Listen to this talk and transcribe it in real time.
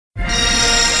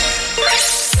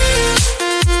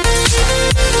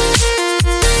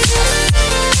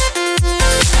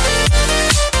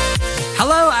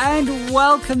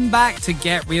Welcome back to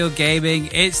Get Real Gaming.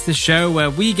 It's the show where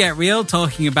we get real,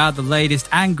 talking about the latest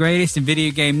and greatest in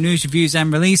video game news, reviews,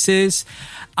 and releases.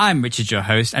 I'm Richard, your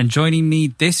host, and joining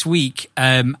me this week,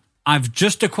 I've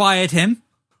just acquired him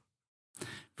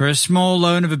for a small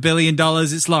loan of $1 billion.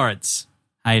 It's Lawrence.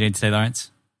 How you doing today,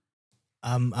 Lawrence?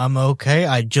 I'm okay.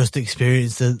 I just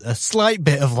experienced a slight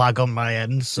bit of lag on my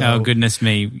end. So oh, goodness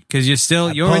me. Because your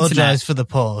apologize internet. for the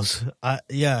pause.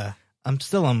 I'm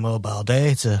still on mobile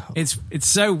data. It's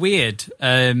so weird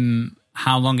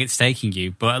how long it's taking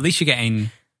you, but at least you're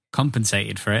getting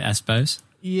compensated for it, I suppose.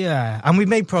 Yeah, and we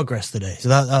made progress today, so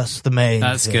that's the main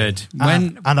That's thing. good.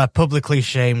 And I publicly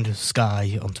shamed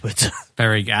Sky on Twitter.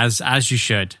 Very good, as you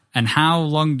should. And how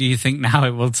long do you think now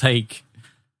it will take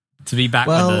to be back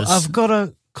with us? Well, I've got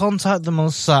to contact them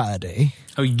on Saturday.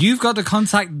 Oh, you've got to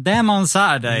contact them on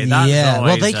Saturday. That's yeah,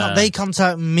 always, well, they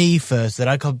contact me first, then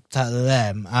I contact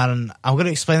them, and I'm going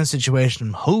to explain the situation.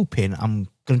 I'm hoping I'm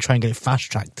going to try and get it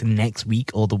fast-tracked to next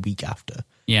week or the week after.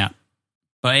 Yeah.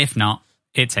 But if not,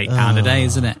 it's £8 a day,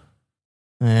 isn't it?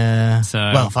 Yeah. So,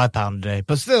 well, £5 a day,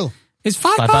 but still. It's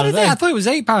 £5 a day? I thought it was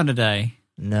 £8 a day.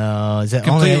 No, is it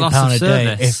Complete only loss £8 of a day?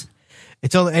 service.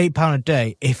 It's only £8 a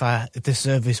day if the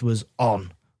service was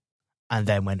on and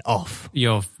then went off.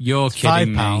 You're It's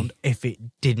kidding £5 me. if it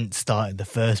didn't start in the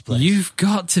first place. You've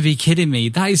got to be kidding me.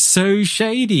 That is so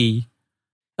shady.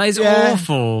 That is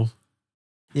awful.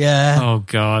 Yeah. Oh,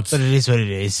 God. But it is what it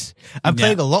is. I'm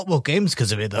playing a lot more games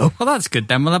because of it, though. Well, that's good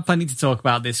then. We'll have plenty to talk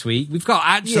about this week. We've got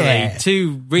actually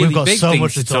two really got big so things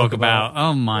much to talk about.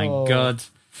 Oh, my God.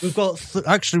 We've got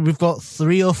we've got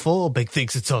 3 or 4 big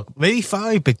things to talk. Maybe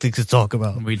 5 big things to talk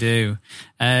about. We do.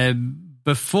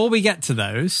 Before we get to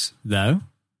those, though,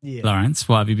 Lawrence,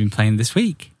 what have you been playing this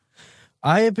week?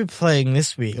 I have been playing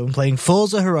this week. I'm playing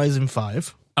Forza Horizon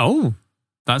 5. Oh,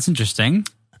 that's interesting.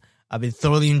 I've been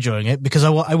thoroughly enjoying it because I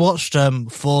watched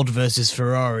Ford versus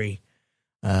Ferrari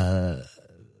I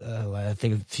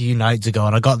think a few nights ago,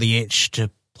 and I got the itch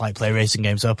to play racing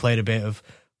games, so I played a bit of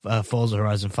Forza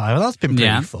Horizon 5, and that's been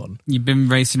pretty fun. You've been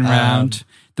racing around.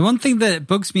 The one thing that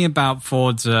bugs me about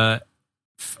Forza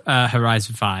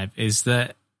Horizon 5 is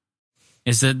that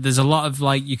there's a lot of,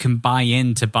 like, you can buy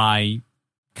in to buy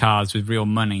cars with real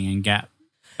money and get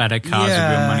better cars with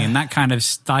real money, and that kind of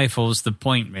stifles the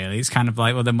point, really. It's kind of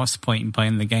like, well, then what's the point in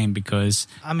playing the game because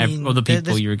other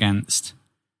people you're against?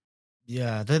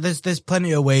 Yeah, there's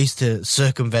plenty of ways to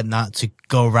circumvent that, to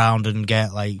go around and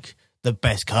get, like, the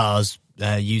best cars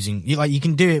using... you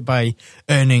can do it by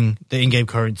earning the in-game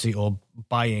currency or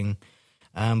buying,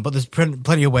 but there's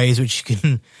plenty of ways which you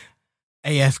can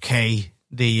AFK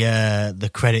the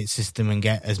credit system and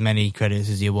get as many credits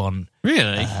as you want.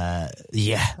 Really?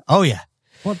 Yeah. Oh, yeah.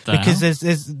 What the Because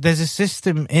hell? there's a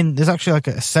system there's actually like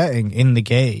a setting in the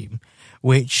game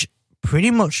which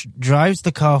pretty much drives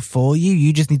the car for you.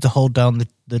 You just need to hold down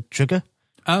the trigger.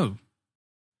 Oh.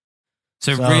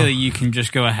 So really you can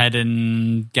just go ahead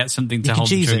and get something to hold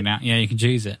the trigger now. Yeah, you can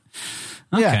choose it.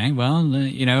 Okay, well,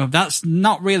 that's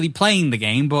not really playing the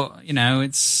game, but,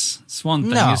 it's one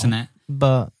thing, isn't it?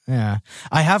 But, yeah.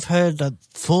 I have heard that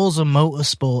Forza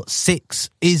Motorsport 6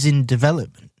 is in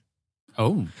development.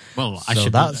 Oh, well,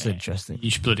 that's interesting. You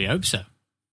should bloody hope so.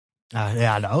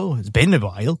 Yeah, I know. It's been a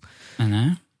while. I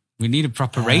know. We need a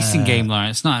proper racing game,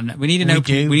 Lawrence. We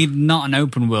need not an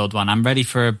open world one. I'm ready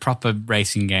for a proper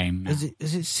racing game. Is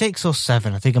it 6 or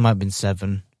 7? I think it might have been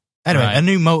 7. Anyway, a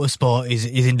new Motorsport is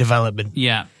in development.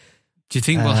 Yeah. Do you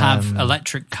think we'll have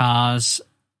electric cars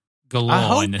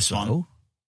galore in this one?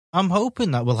 I'm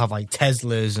hoping that we'll have like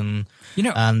Teslas and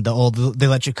all the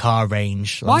electric car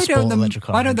range. Why don't the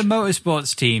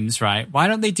motorsports teams, right? Why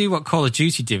don't they do what Call of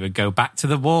Duty do and go back to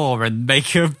the war and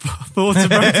make a Forza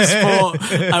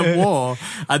Motorsport at war,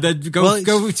 and then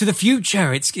go to the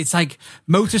future? It's like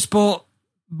motorsport,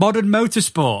 modern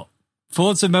motorsport,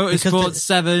 Forza Motorsport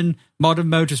 7, modern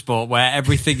motorsport, where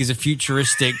everything is a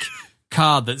futuristic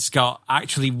car that's got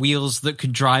actually wheels that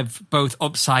can drive both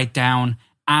upside down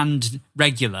and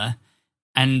regular,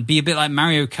 and be a bit like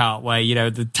Mario Kart, where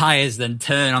the tires then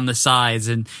turn on the sides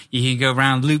and you can go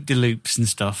around loop-de-loops and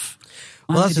stuff.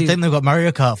 Well, that's the thing, they've got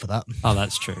Mario Kart for that. Oh,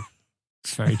 that's true.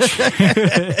 It's very true.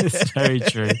 It's very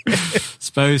true.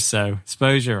 Suppose so.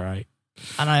 Suppose you're right.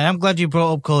 And I am glad you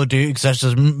brought up Call of Duty, because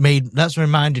that's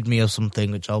reminded me of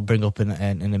something which I'll bring up in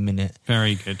a minute.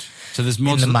 Very good. So there's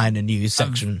more in the minor news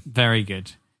section. Very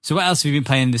good. So what else have you been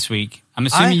playing this week? I'm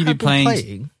assuming you've been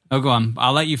playing. Oh, go on.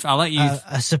 I'll let you.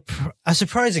 A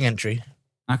surprising entry.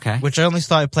 Okay. Which I only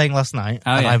started playing last night,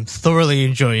 and yeah. I'm thoroughly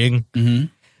enjoying. Mm-hmm.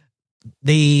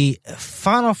 The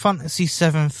Final Fantasy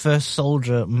VII First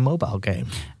Soldier mobile game.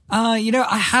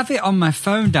 I have it on my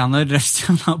phone downloaded. I've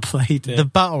still not played it. The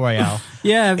Battle Royale.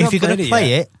 Yeah, if you're going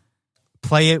to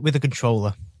play it with a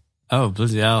controller. Oh,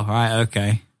 bloody hell. Right,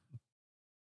 okay.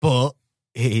 But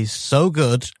it is so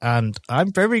good, and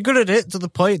I'm very good at it to the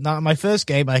point that my first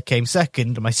game I came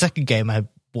second, and my second game I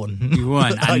won. You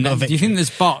won. And do you think there's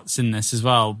bots in this as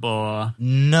well? Or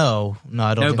No,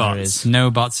 I don't think bots. there is.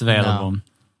 No bots available. No.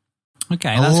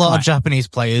 Okay, a lot of Japanese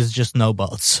players, just no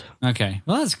bots. Okay,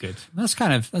 well that's good. That's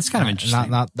kind of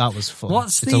interesting. That was fun.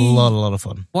 It's a lot of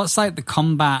fun. What's like the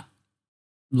combat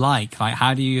like? Like,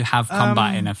 how do you have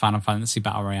combat in a Final Fantasy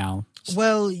Battle Royale?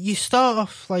 Well, you start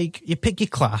off you pick your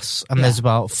class, and there's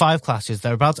about 5 classes.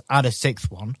 They're about to add a 6th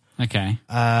one. Okay.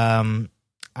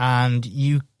 And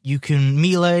you can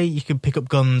melee, you can pick up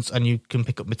guns, and you can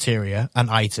pick up materia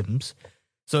and items.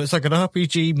 So it's like an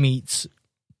RPG meets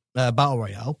Battle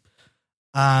Royale.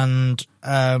 And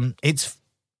it's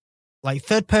like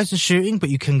third-person shooting, but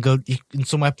you can in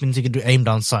some weapons you can do aim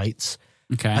down sights.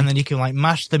 Okay. And then you can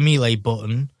mash the melee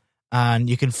button, and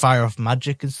you can fire off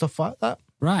magic and stuff like that.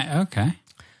 Right, okay.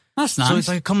 That's nice. So it's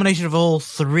like a combination of all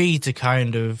 3 to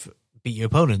kind of beat your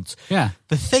opponents. Yeah.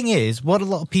 The thing is, what a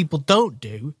lot of people don't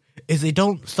do is they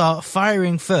don't start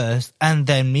firing first and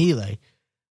then melee.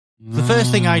 The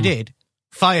first thing I did,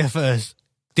 fire first,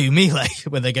 do melee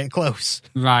when they get close.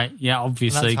 Right, yeah,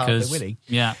 obviously, because they're winning.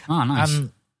 Yeah, oh, nice.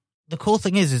 And the cool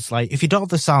thing is if you don't have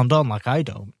the sound on like I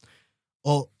don't,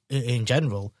 or in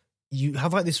general, you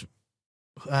have this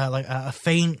a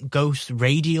faint ghost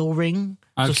radio ring.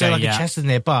 Okay, so say a chest is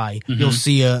nearby, you'll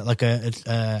see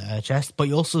a chest, but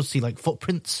you also see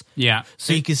footprints. Yeah,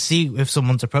 so you can see if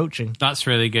someone's approaching. That's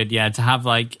really good. Yeah, to have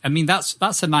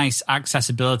that's a nice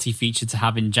accessibility feature to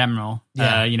have in general.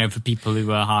 Yeah. For people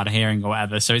who are hard of hearing or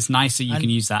whatever. So it's nice that you can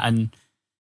use that and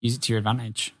use it to your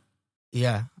advantage.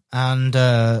 Yeah, and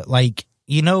in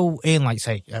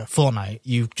say Fortnite,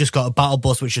 you've just got a battle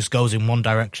bus which just goes in one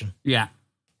direction. Yeah.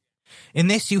 In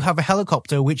this, you have a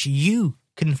helicopter which you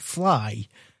can fly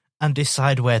and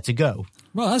decide where to go.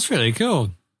 Well, that's really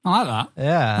cool. I like that.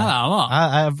 Yeah, I like that a lot.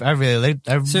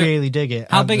 I really dig it.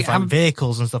 How big?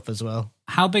 Vehicles and stuff as well.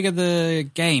 How big are the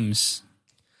games?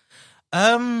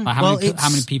 How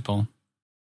many people?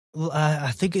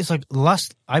 I think it's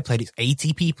last I played, it's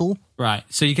 80 people. Right,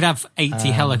 so you could have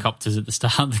 80 helicopters at the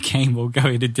start of the game or go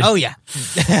in a different... Oh, yeah.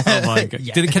 Oh, my God.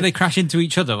 Yeah. Can they crash into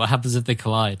each other? What happens if they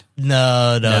collide?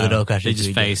 No, they don't crash into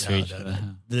each other. They just face each other.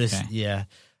 Okay. Yeah.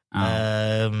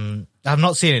 Oh. I've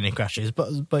not seen any crashes,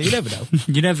 but you never know.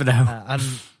 You never know.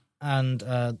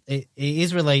 It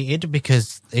is related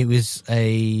because it was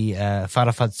a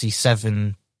Final Fantasy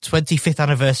VII 25th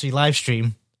anniversary live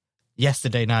stream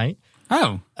yesterday night.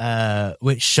 Oh.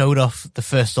 Which showed off the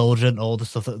first soldier and all the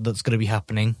stuff that's going to be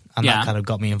happening, and that kind of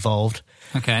got me involved.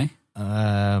 Okay.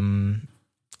 And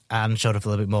showed off a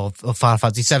little bit more of Final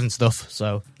Fantasy VII stuff,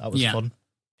 so that was fun.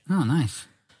 Oh, nice.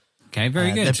 Okay,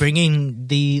 very good. They're bringing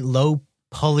the low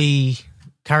poly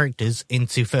characters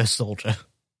into First Soldier.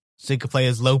 So you can play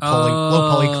as low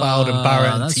poly Cloud and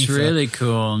Barret and Tifa. Tifa. That's really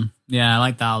cool. Yeah, I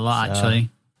like that a lot, actually.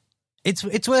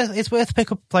 It's worth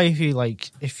pick up play if you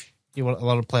want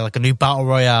to play a new battle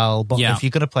royale, but if you're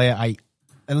going to play it,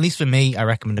 at least for me, I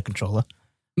recommend a controller.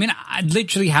 I mean, I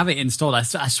literally have it installed. I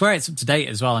swear it's up to date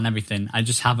as well and everything. I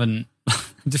just haven't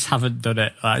done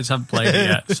it. I just haven't played it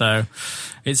yet. So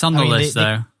it's on the list,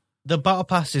 though. The battle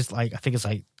pass is I think it's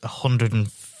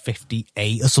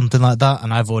 158 or something like that,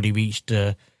 and I've already reached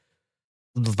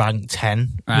rank 10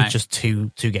 with just two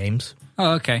games.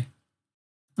 Oh, okay.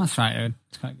 That's right, Ed.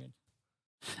 It's quite good.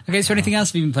 Okay, so anything else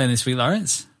have you been playing this week,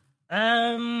 Lawrence?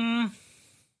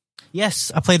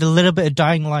 Yes, I played a little bit of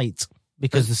Dying Light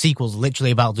because the sequel's literally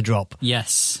about to drop.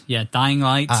 Yes, yeah, Dying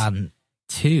Light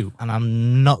 2. And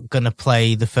I'm not going to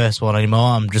play the first one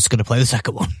anymore. I'm just going to play the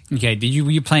second one. Okay,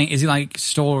 were you playing, is it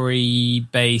story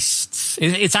based?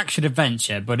 It's action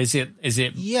adventure, but is it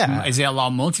yeah. Is it a lot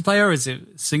of multiplayer or is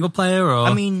it single player or?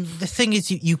 I mean, the thing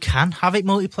is you can have it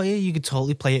multiplayer. You could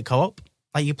totally play it co-op.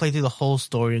 You play through the whole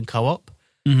story in co-op.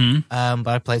 Mm-hmm.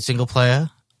 But I played single player.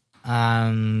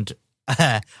 And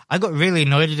I got really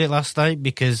annoyed at it last night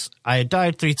because I had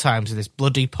died 3 times in this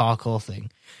bloody parkour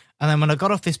thing. And then when I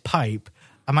got off this pipe,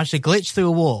 I managed to glitch through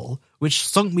a wall, which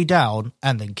sunk me down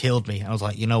and then killed me. I was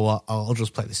like, you know what? I'll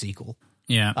just play the sequel.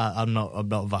 Yeah. I'm not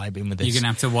vibing with this. You're going to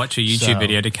have to watch a YouTube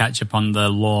video to catch up on the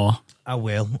lore. I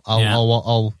will.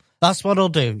 I'll that's what I'll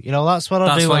do. That's what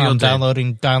I'll do when I'm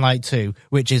downloading Dying Light 2,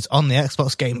 which is on the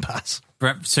Xbox Game Pass.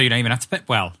 So you don't even have to pay.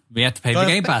 Well, we have to pay the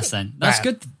Game Pass then. That's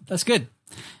good. That's good.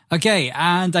 Okay,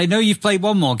 and I know you've played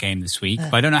one more game this week,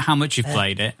 but I don't know how much you've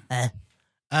played it.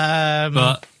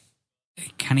 But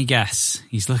Can he guess?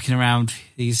 He's looking around.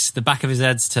 The back of his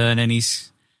head's turning.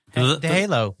 He's the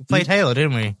Halo. We played Halo,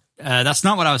 didn't we? That's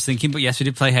not what I was thinking, but yes, we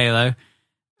did play Halo.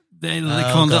 Come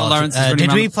on, little Lawrence is running did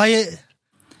around. we play it?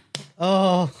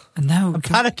 Oh, no! I'm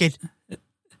panicking.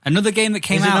 Another game that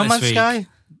came out this week. Sky?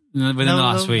 Within the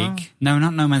last week. No,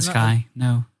 not No Man's Sky.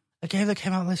 No. A game that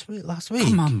came out last week.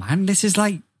 Come on, man! This is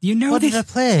like What did I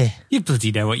play? You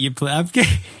bloody know what you play.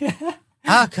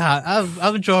 I can't.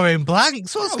 I'm drawing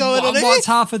blanks. What's going on here? What's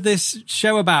half of this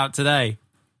show about today?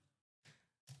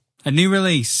 A new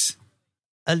release.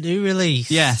 A new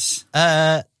release. Yes.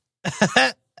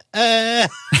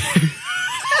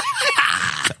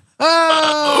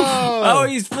 Oh,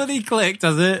 he's bloody clicked,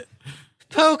 has it?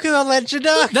 Pokemon Legend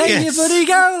Arceus. There you bloody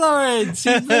go, Lawrence.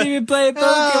 You've bloody been playing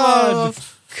Pokemon.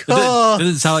 Of course.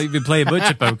 Doesn't sound like you've been playing much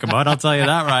of Pokemon, I'll tell you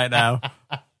that right now.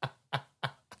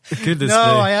 Goodness me.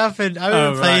 I haven't. I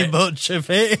haven't played much of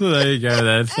it. Well, there you go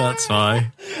then. That's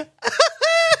fine.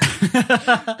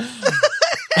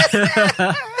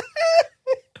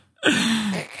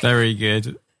 Very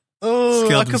good. Oh,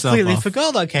 I completely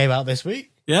forgot that came out this week.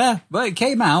 Yeah, well, it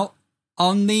came out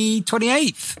on the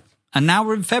 28th. And now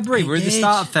we're in February. We're at the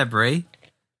start of February.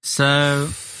 So...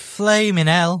 Flaming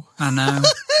hell. I know.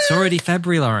 It's already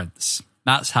February, Lawrence.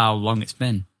 That's how long it's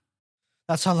been.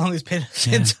 That's how long it's been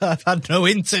since I've had no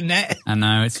internet. I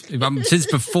know. It's since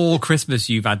before Christmas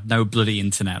you've had no bloody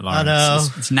internet, Lawrence. I know.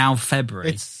 It's now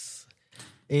February.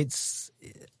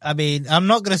 I mean, I'm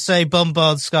not going to say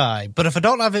Bombard Sky, but if I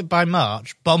don't have it by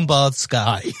March, Bombard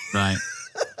Sky. Right.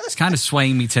 It's kind of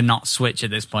swaying me to not switch at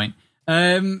this point.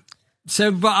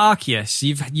 So, but Arceus,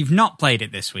 you've not played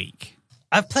it this week.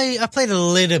 I played a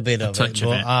little bit of it,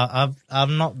 but I've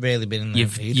not really been in the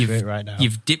mood for it right now.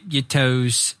 You've dipped your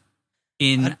toes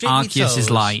in Arceus's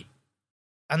light,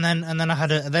 and then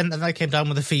I came down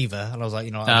with a fever, and I was like, I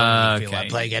don't really feel like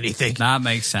playing anything. That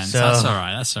makes sense. So, that's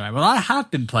all right. Well, I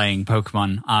have been playing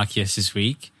Pokemon Arceus this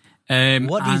week.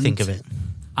 What do you think of it?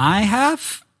 I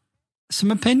have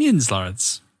some opinions,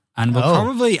 Lawrence. And we'll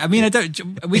probably,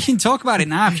 we can talk about it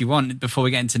now if you want, before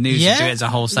we get into news and do it as a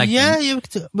whole segment. Yeah,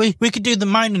 we could do the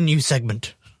minor news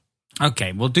segment.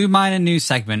 Okay, we'll do minor news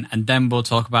segment, and then we'll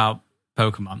talk about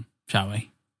Pokemon, shall we?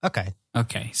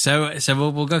 Okay, so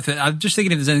we'll go through it. I'm just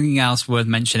thinking if there's anything else worth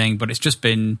mentioning, but it's just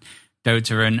been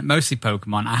Dota and mostly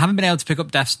Pokemon. I haven't been able to pick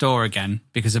up Death's Door again,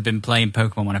 because I've been playing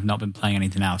Pokemon when I've not been playing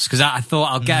anything else, because I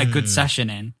thought I'll get a good session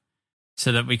in,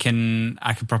 so that I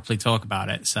can properly talk about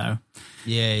it. So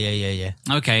yeah.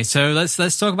 Okay, so let's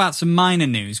talk about some minor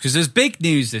news, because there's big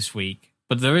news this week,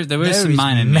 but there is some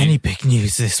minor news. Many big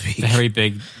news this week. Very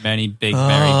big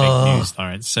news,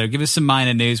 Lawrence. So give us some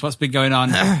minor news. What's been going on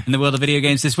in the world of video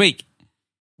games this week?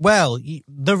 Well,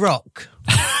 The Rock.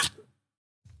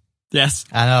 Yes,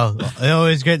 I know. It's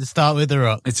always great to start with The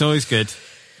Rock. It's always good.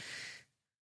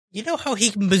 You know how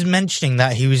he was mentioning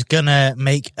that he was gonna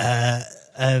make a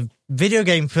video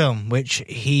game film, which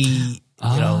he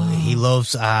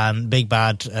loves, and Big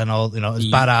Bad and all, is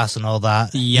badass and all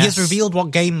that. Yes. He has revealed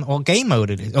what game mode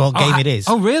it is, or game it is.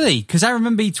 Oh, really? Because I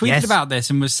remember he tweeted about this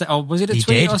and was it a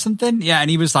tweet or something? Yeah, and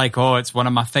he was like, it's one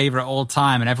of my favorite all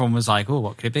time, and everyone was like,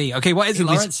 what could it be? Okay, what is it,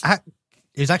 Lawrence?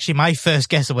 It was actually my first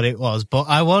guess of what it was, but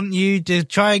I want you to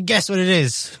try and guess what it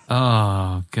is.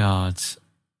 Oh, God.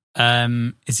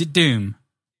 Is it Doom?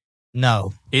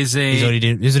 No. Is it... He's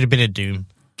already been a Doom.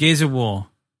 Gears of War?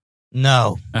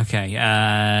 No. Okay,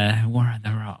 War at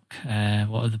the Rock.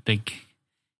 What are the big...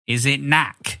 Is it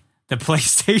Knack? The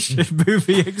PlayStation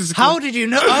movie exclusive? How did you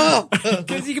know?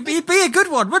 Because he'd be a good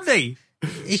one, wouldn't he?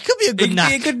 He could be a good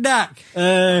knack. He'd be a good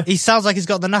knack. He sounds like he's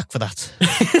got the knack for that.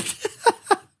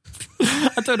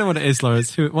 I don't know what it is,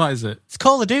 Lawrence. What is it? It's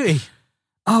Call of Duty.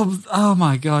 Oh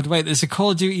my God! Wait, there's a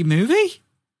Call of Duty movie?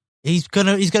 He's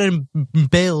gonna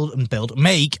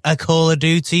make a Call of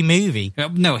Duty movie.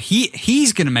 No,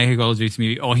 he's gonna make a Call of Duty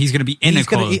movie, or he's gonna be in a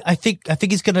Call of Duty. I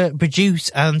think he's gonna produce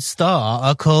and star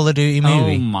a Call of Duty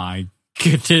movie. Oh my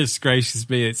goodness gracious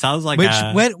me! It sounds like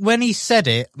when he said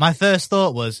it, my first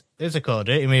thought was, "It's a Call of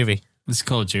Duty movie." It's a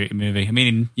Call of Duty movie. I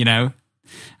mean,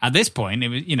 at this point,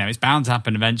 it's bound to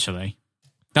happen eventually.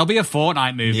 There'll be a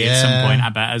Fortnite movie at some point, I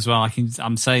bet, as well.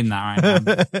 I'm saying that right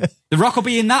now. The Rock will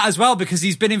be in that as well, because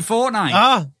he's been in Fortnite.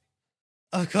 Ah,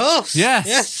 of course.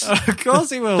 Yes. Of course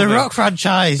he will. The Rock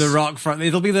franchise.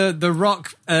 It'll be the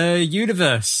Rock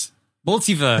universe.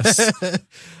 Multiverse.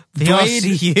 The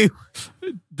RCU.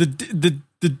 The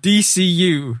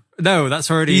DCU. No, that's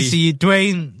already... DCU.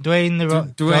 Dwayne The Rock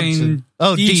Dwayne...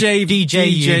 Oh, DJU.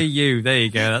 DJU. There you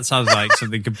go. That sounds like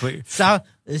something complete.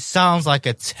 It sounds like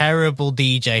a terrible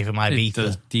DJ for my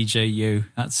Vita. DJU.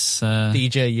 That's...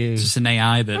 DJU. It's just an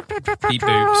AI that beat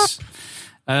boops.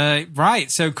 Right,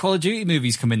 so Call of Duty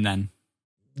movies come in then.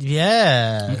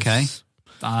 Yeah. Okay.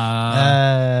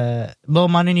 More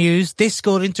money news.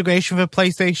 Discord integration for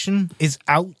PlayStation is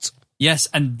out. Yes,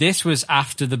 and this was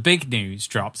after the big news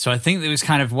dropped. So I think it was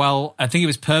kind of I think it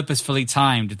was purposefully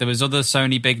timed. There was other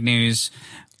Sony big news,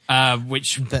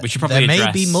 which we should probably address. There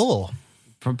may be more.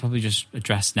 Probably just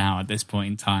address now at this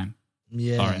point in time.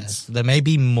 Yeah. Lawrence. There may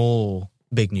be more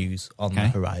big news on the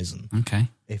horizon. Okay.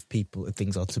 If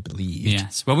things are to believe.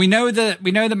 Yes. Well, we know that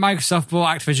Microsoft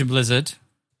bought Activision Blizzard.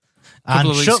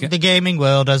 And shook the gaming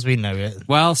world as we know it.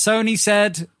 Well, Sony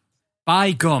said,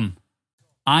 by gum,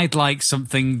 I'd like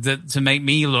something to make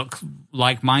me look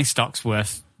like my stock's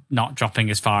worth not dropping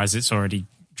as far as it's already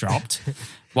dropped.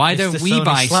 Why don't we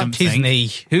buy something? His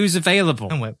knee who's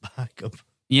available? And went back up.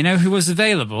 You know who was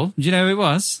available? Do you know who it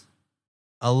was?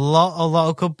 A lot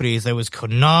of companies. There was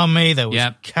Konami, there was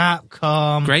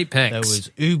Capcom. Great picks. There was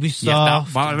Ubisoft. Yeah,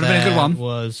 that would have been a good one.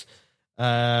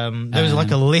 There was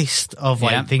like a list of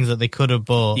things that they could have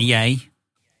bought. EA.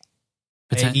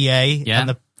 EA. Yeah.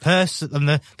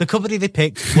 And the company they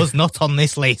picked was not on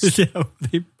this list. No,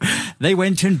 they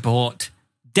went and bought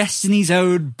Destiny's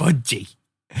own Bungie.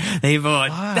 They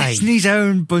bought Destiny's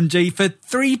own Bungie for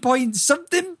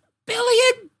 3-point-something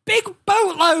billion. Big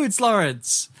boatloads,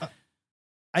 Lawrence.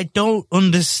 I don't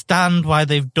understand why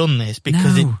they've done this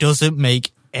because it doesn't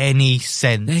make any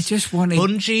sense. They just wanted...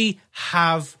 Bungie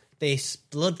have this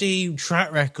bloody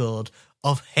track record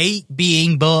of hate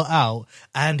being bought out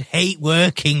and hate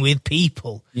working with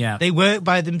people. Yeah. They work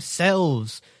by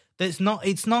themselves. It's not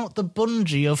the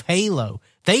Bungie of Halo.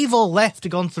 They've all left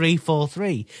and gone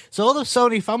 343. So all the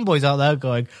Sony fanboys out there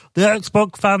going, the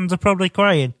Xbox fans are probably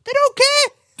crying. They don't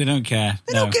care. They don't care.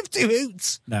 They don't give two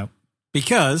hoots. No.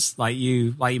 Because, like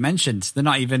you mentioned, they're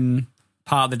not even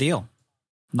part of the deal.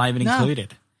 Not even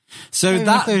included. So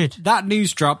that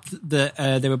news dropped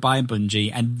that they were buying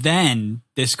Bungie, and then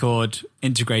Discord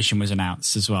integration was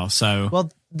announced as well. So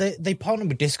they partnered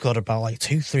with Discord about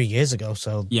 2-3 years ago,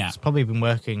 so it's probably been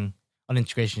working on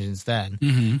integration since then.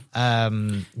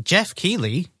 Mm-hmm. Jeff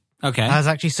Keighley has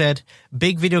actually said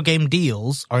big video game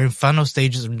deals are in final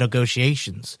stages of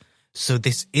negotiations, so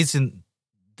this isn't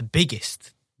the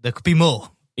biggest. There could be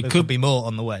more. There could be more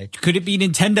on the way. Could it be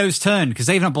Nintendo's turn? Because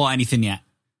they've not bought anything yet.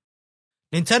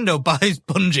 Nintendo buys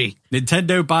Bungie.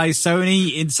 Nintendo buys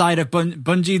Sony inside of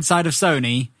Bungie inside of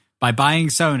Sony by buying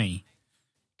Sony.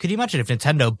 Could you imagine if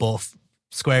Nintendo bought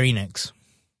Square Enix?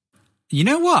 You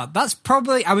know what? That's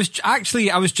probably... I was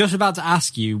just about to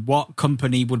ask you what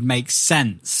company would make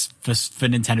sense for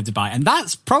Nintendo to buy. And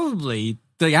that's probably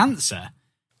the answer.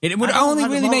 It would only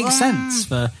really make sense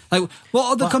for...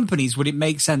 what other companies would it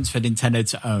make sense for Nintendo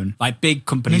to own? Big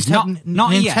companies, not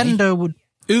Nintendo EA. would...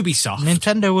 Ubisoft.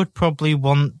 Nintendo would probably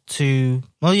want to...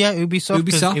 Well, yeah,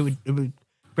 Ubisoft. It would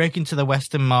break into the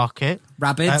Western market.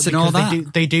 Rabbids and all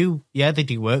that. They do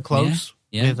work close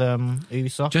with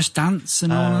Ubisoft. Just Dance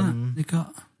and all that. They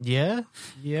got... Yeah,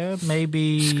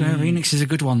 maybe... Square Enix is a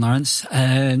good one, Lawrence.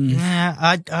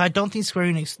 I don't think Square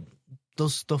Enix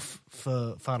does stuff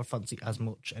for Final Fantasy as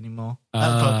much anymore.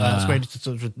 Square Enix does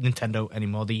stuff with Nintendo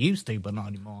anymore. They used to, but not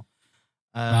anymore.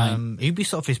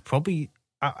 Ubisoft is probably...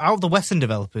 Out of the Western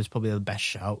developers, probably the best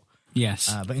shout.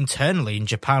 Yes. But internally in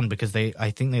Japan, because I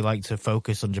think they like to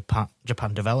focus on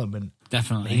Japan development.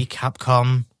 Definitely. Maybe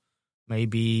Capcom,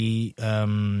 maybe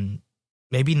Namco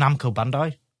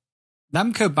Bandai.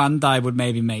 Namco Bandai would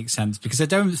maybe make sense because I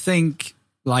don't think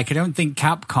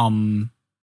Capcom...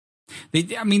 They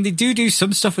do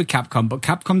some stuff with Capcom, but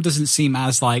Capcom doesn't seem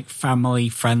as family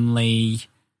friendly.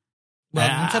 Well,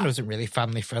 Nintendo isn't really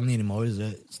family friendly anymore, is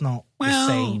it? It's not the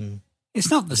same. It's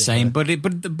not the same, but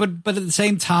at the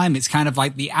same time, it's kind of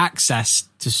like the access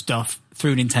to stuff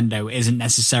through Nintendo isn't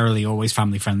necessarily always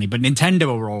family friendly. But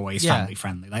Nintendo are always family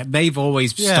friendly. They've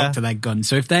always stuck to their guns.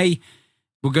 So if they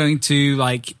were going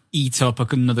to eat up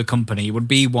another company, it would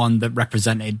be one that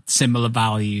represented similar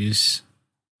values.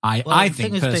 I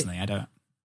think personally, I don't.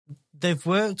 They've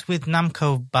worked with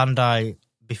Namco Bandai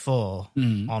before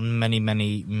on many,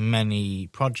 many, many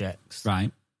projects,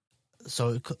 right?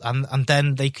 So and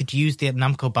then they could use the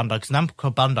Namco Bandai because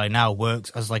Namco Bandai now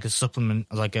works as a supplement,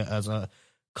 as a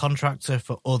contractor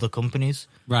for other companies,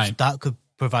 right? So that could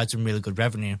provide some really good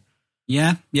revenue.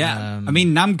 Yeah.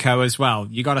 Namco as well.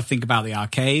 You got to think about the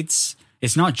arcades.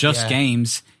 It's not just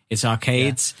games; it's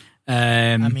arcades.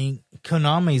 Yeah.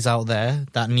 Konami's out there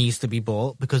that needs to be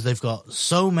bought because they've got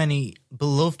so many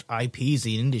beloved IPs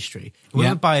in the industry.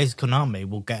 Whoever buys Konami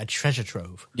will get a treasure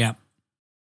trove. Yeah.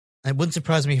 It wouldn't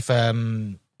surprise me if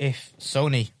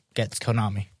Sony gets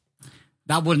Konami.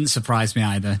 That wouldn't surprise me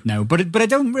either. No, but I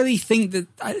don't really think that.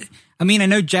 I mean, I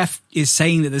know Jeff is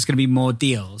saying that there's going to be more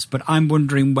deals, but I'm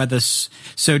wondering whether.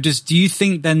 So, do you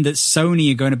think then that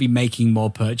Sony are going to be making more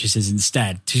purchases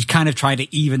instead to kind of try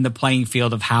to even the playing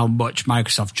field of how much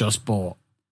Microsoft just bought?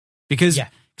 Because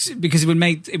it would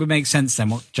make sense then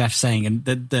what Jeff's saying, and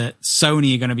that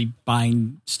Sony are going to be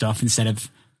buying stuff instead of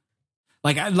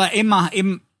like in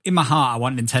my heart, I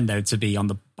want Nintendo to be on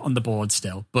the board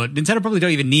still, but Nintendo probably don't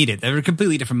even need it. They're a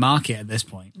completely different market at this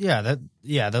point. Yeah,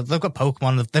 they've got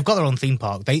Pokemon. They've got their own theme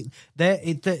park.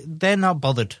 They're not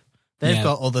bothered. They've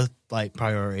got other like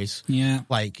priorities. Yeah,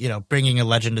 like bringing a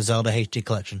Legend of Zelda HD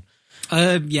collection.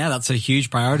 Yeah, that's a huge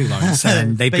priority, Lawrence.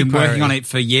 And they've been working on it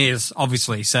for years,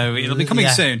 obviously. So it'll be coming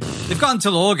soon. They've got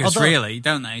until August, really,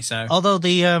 don't they? So although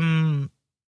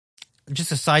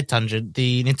just a side tangent,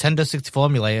 the Nintendo 64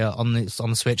 emulator on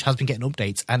the Switch has been getting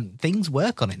updates, and things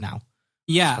work on it now.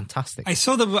 Yeah, it's fantastic. I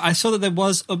saw that there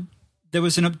was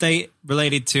an update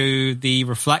related to the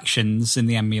reflections in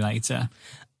the emulator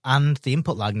and the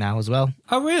input lag now as well.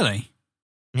 Oh, really?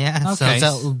 Yeah. Okay.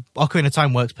 So Ocarina of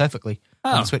Time works perfectly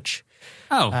on the Switch.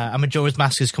 Oh, and Majora's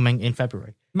Mask is coming in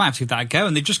February. Might have to give that a go,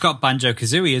 and they've just got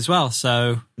Banjo-Kazooie as well.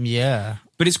 So yeah,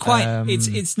 but it's quite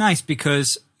it's nice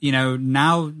because.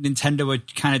 Now Nintendo are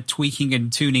kind of tweaking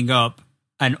and tuning up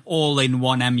an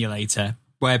all-in-one emulator,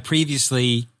 where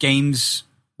previously games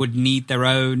would need their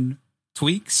own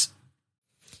tweaks.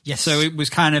 Yes. So it was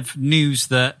kind of news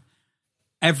that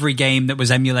every game that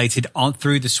was emulated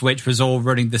through the Switch was all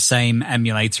running the same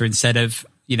emulator instead of,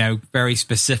 very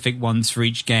specific ones for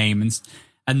each game.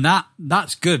 And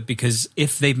that's good, because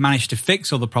if they've managed to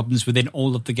fix all the problems within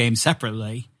all of the games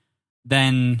separately,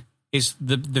 then...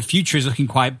 the future is looking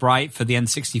quite bright for the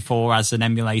N64 as an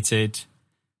emulated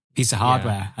piece of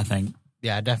hardware, I think.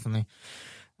 Yeah, definitely.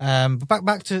 But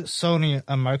back to Sony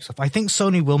and Microsoft. I think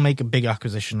Sony will make a big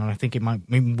acquisition, and I think it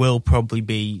will probably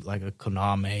be like a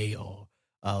Konami or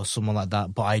someone like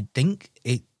that. But I think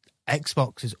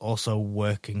Xbox is also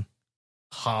working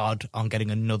hard on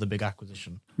getting another big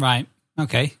acquisition. Right.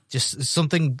 Okay. Just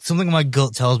something in my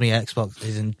gut tells me Xbox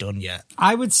isn't done yet.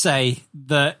 I would say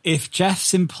that if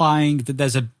Jeff's implying that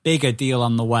there's a bigger deal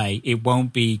on the way, it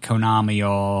won't be Konami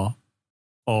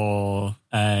or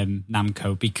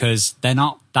Namco, because they're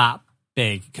not that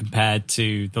big compared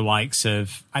to the likes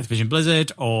of Activision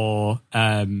Blizzard or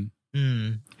an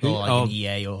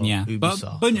EA or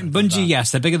Ubisoft. But Bungie,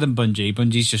 yes, they're bigger than Bungie.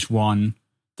 Bungie's just one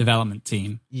development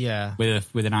team,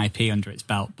 with an IP under its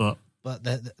belt, But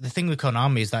the thing with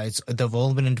Konami is that they've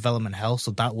all been in development hell, so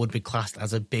that would be classed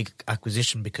as a big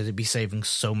acquisition because it'd be saving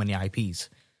so many IPs.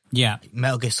 Yeah.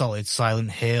 Metal Gear Solid, Silent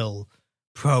Hill,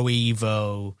 Pro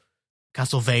Evo,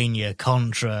 Castlevania,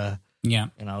 Contra. Yeah.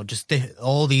 Just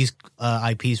all these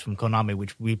IPs from Konami,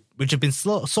 which have been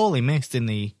sorely missed in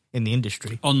the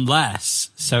industry. Unless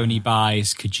Sony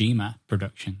buys Kojima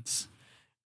Productions.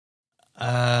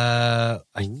 I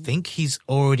think he's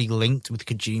already linked with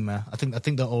Kojima. I think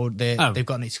they've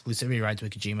got an exclusivity rights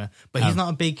with Kojima, but he's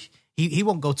not a big. He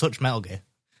won't go touch Metal Gear.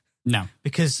 No,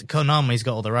 because Konami's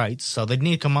got all the rights, so they'd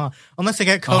need unless they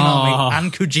get Konami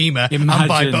and Kojima and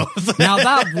buy both. Now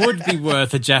that would be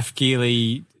worth a Jeff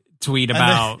Keighley tweet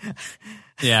about.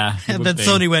 Yeah, and then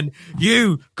Sony went,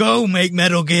 "You go make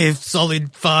Metal Gear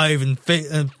Solid 5 and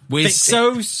fit." We're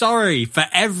so sorry for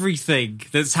everything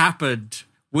that's happened.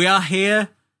 We are here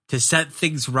to set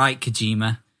things right,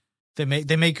 Kojima. They make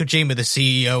Kojima the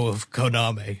CEO of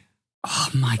Konami. Oh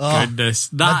my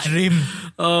goodness. My dream.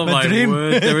 Oh my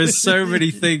word. There are so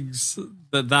many things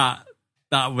that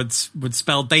would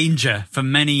spell danger for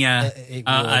many an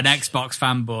Xbox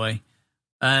fanboy.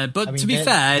 But to be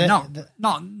fair,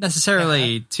 not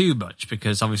necessarily too much,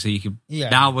 because obviously you could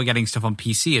now we're getting stuff on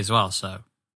PC as well, so.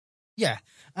 Yeah.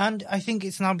 And I think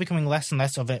it's now becoming less and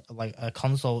less of it like a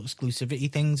console exclusivity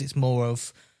things. It's more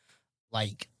of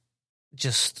like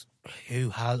just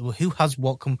who has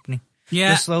what company.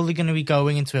 Yeah, we're slowly going to be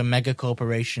going into a mega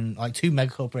corporation, like two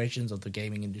mega corporations of the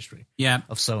gaming industry. Yeah,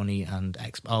 of Sony and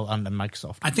and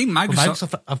Microsoft. I think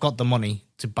Microsoft have got the money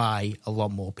to buy a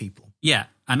lot more people. Yeah,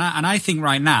 and I think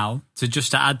right now, to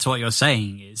add to what you're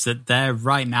saying, is that they're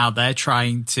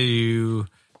trying to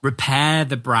repair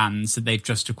the brands that they've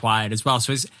just acquired as well.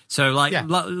 So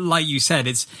like you said,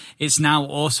 it's now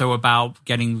also about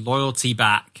getting loyalty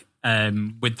back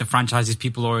with the franchises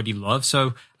people already love.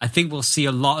 So I think we'll see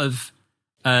a lot of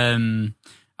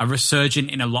a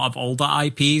resurgence in a lot of older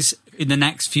IPs in the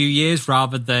next few years,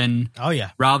 rather than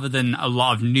a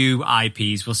lot of new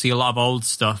IPs. We'll see a lot of old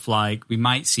stuff. Like we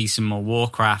might see some more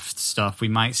Warcraft stuff. We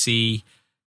might see,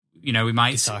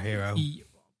 Guitar Hero.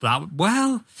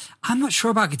 well, I'm not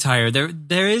sure about Guitar Hero.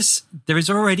 There is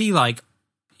already like,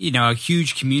 a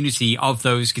huge community of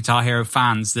those Guitar Hero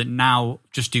fans that now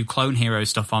just do Clone Hero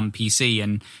stuff on PC,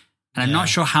 and I'm not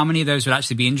sure how many of those would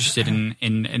actually be interested in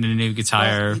a new Guitar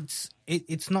Hero.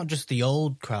 It's not just the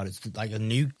old crowd; it's like a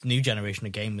new generation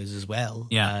of gamers as well.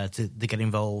 Yeah, to get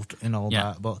involved in all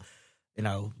that. But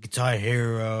Guitar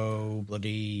Hero,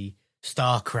 bloody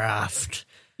StarCraft.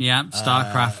 Yeah,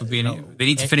 StarCraft would be. They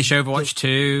need to finish Overwatch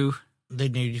 2. They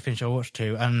need to finish Overwatch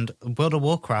 2, and World of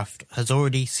Warcraft has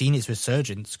already seen its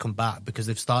resurgence come back because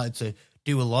they've started to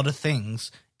do a lot of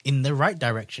things in the right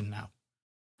direction now.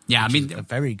 Yeah, I mean, a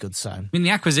very good sign. I mean, the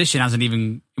acquisition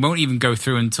won't even go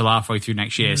through until halfway through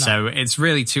next year, so it's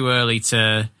really too early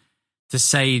to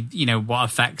say, what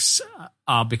effects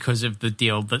are because of the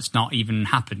deal that's not even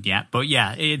happened yet. But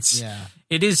yeah, it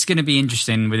is going to be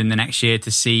interesting within the next year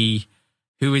to see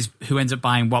who ends up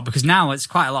buying what, because now it's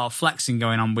quite a lot of flexing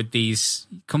going on with these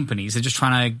companies. They're just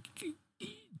trying to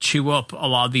chew up a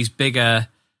lot of these bigger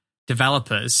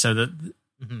developers so that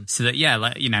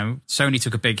Sony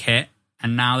took a big hit,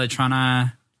 and now they're trying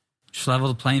to just level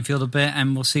the playing field a bit,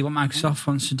 and we'll see what Microsoft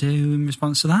wants to do in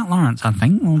response to that, Lawrence. I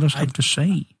think we'll just have to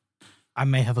see. I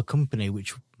may have a company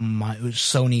which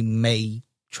Sony may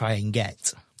try and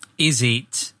get. Is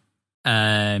it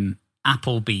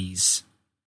Applebee's?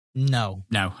 No.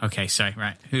 Okay, sorry.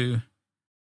 Right. Who?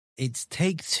 It's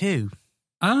Take-Two.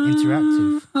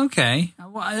 Interactive. Okay.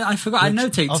 Well, I forgot. I know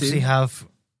Take-Two. Obviously have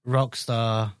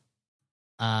Rockstar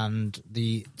and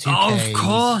the 2K. Oh, of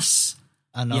course.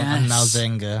 And now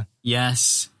Zynga.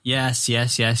 Yes.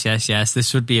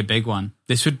 This would be a big one.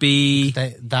 This would be...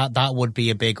 That would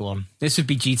be a big one. This would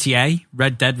be GTA,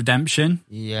 Red Dead Redemption.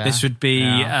 Yeah. This would be...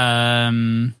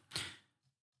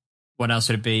 what else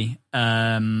would it be?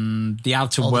 The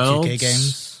Outer Worlds. The 2K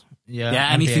games. Yeah,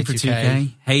 anything for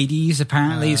 2K. Hades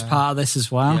apparently is part of this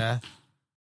as well. Yeah.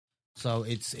 So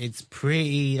it's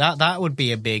pretty... That would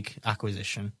be a big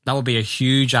acquisition. That would be a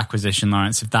huge acquisition,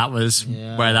 Lawrence, if that was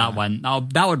where that went.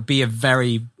 That would be a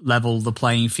very level the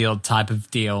playing field type of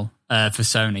deal for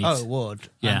Sony. Oh, it would.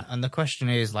 Yeah. And the question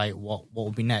is, like, what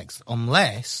will be next?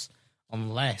 Unless,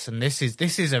 and this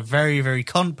is a very, very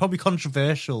probably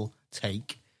controversial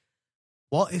take.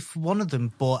 What if one of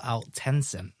them bought out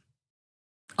Tencent?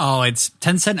 Oh, it's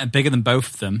Tencent are bigger than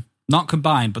both of them. Not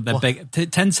combined, but they're big.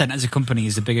 Tencent as a company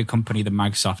is a bigger company than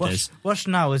Microsoft is. Watch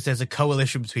now is there's a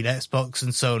coalition between Xbox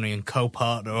and Sony and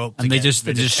co-partner up. And they just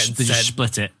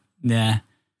split it. Yeah.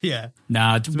 Yeah.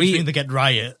 No, they get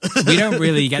Riot. We don't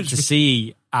really get to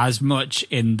see as much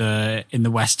in the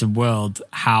Western world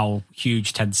how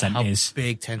huge Tencent is. How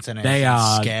big Tencent is. They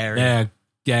are scary.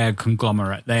 They're a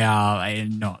conglomerate. They are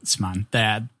nuts, man.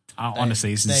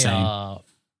 Honestly, it's insane. They are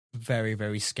very,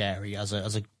 very scary as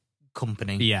a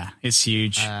company. Yeah, it's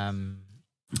huge.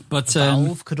 But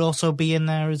Valve could also be in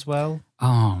there as well.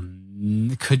 That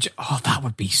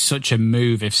would be such a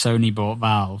move if Sony bought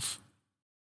Valve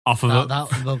off of it.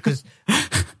 Because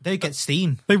they'd get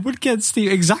Steam. They would get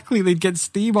Steam. Exactly, they'd get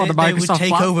Steam on the Microsoft. They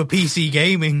would take over PC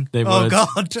gaming. They would. Oh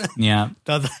God. Yeah.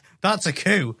 That's a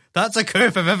coup. That's a coup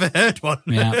if I've ever heard one.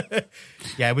 Yeah.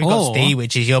 Yeah, we've got Steam,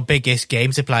 which is your biggest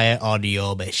game supplier on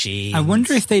your machine. I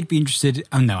wonder if they'd be interested.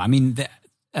 Oh no, I mean,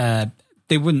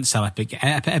 they wouldn't sell Epic.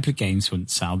 Epic Games wouldn't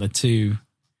sell. They're too.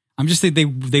 I'm just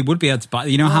thinking they would be able to buy.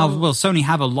 You know how Sony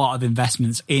have a lot of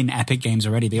investments in Epic Games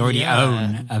already. They already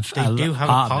own. They do have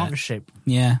a partnership.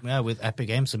 Yeah, with Epic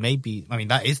Games. So maybe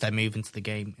that is their move into the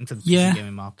PC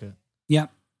gaming market. Yeah.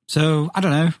 So I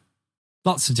don't know.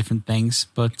 Lots of different things,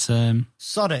 but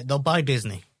sod it. They'll buy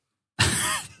Disney.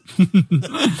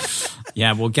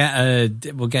 Yeah, we'll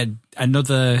get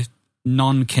another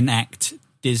non-Connect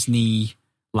Disney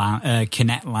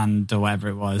Kinect Land or whatever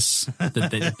it was, but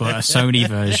a Sony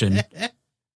version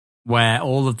where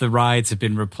all of the rides have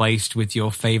been replaced with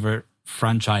your favorite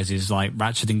franchises like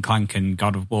Ratchet and Clank and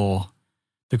God of War.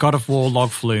 The God of War log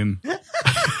flume.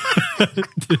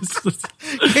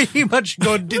 Can you imagine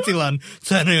going to Disneyland,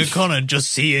 turning a corner and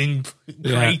just seeing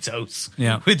Kratos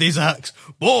with his axe?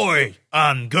 Boy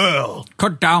and girl,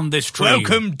 cut down this tree.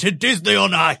 Welcome to Disney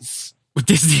on Ice.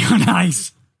 Disney on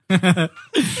Ice.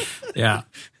 Yeah.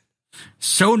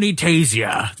 Sony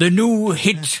Tasia, the new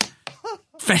hit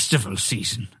festival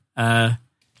season.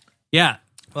 Yeah.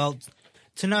 Well,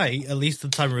 tonight, at least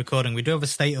at the time of recording, we do have a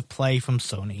state of play from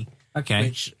Sony. Okay.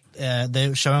 Which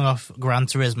they're showing off Gran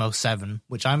Turismo 7,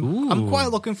 which I'm quite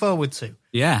looking forward to.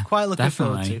 Yeah, quite looking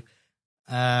forward to.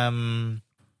 And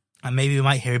maybe we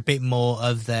might hear a bit more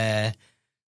of their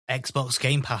Xbox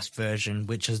Game Pass version,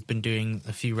 which has been doing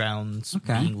a few rounds,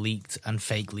 being leaked and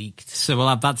fake leaked. So we'll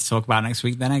have that to talk about next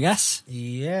week then, I guess.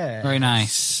 Yeah, very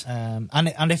nice. And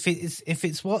if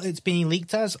it's what it's being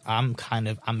leaked as, I'm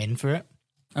in for it.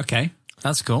 Okay,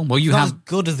 that's cool. Well, you it's have not as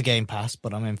good as the Game Pass,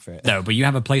 but I'm in for it. No, but you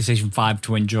have a PlayStation 5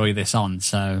 to enjoy this on,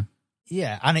 so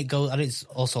yeah, and it's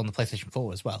also on the PlayStation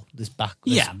 4 as well. This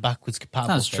backwards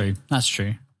compatible. That's true. That's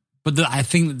true. But I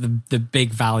think the big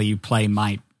value play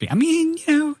might be. I mean,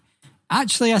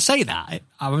 actually, I say that.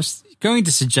 I was going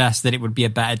to suggest that it would be a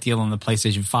better deal on the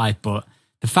PlayStation 5, but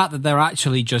the fact that they're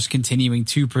actually just continuing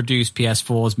to produce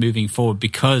PS4s moving forward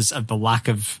because of the lack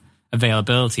of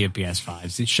availability of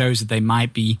PS5s, it shows that they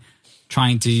might be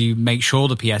trying to make sure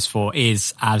the PS4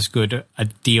 is as good a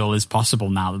deal as possible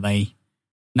now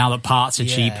that parts are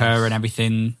cheaper and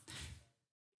everything.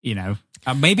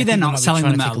 Maybe they're not selling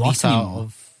them at a loss anymore.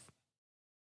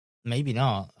 Maybe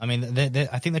not. I mean,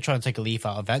 I think they're trying to take a leaf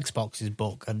out of Xbox's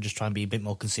book and just try and be a bit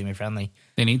more consumer friendly.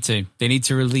 They need to. They need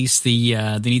to release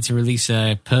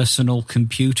a personal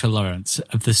computer, Lawrence,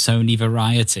 of the Sony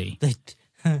variety.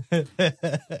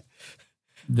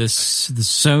 The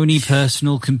Sony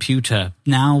personal computer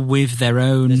now with their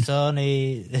own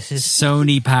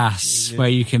Sony Pass, where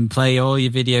you can play all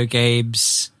your video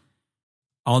games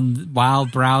while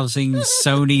browsing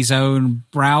Sony's own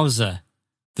browser.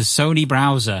 The Sony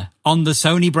browser on the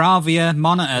Sony Bravia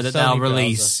monitor that they'll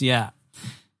release. Browser. Yeah,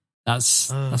 that's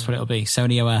what it'll be.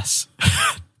 Sony OS.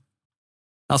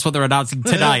 That's what they're announcing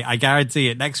tonight. I guarantee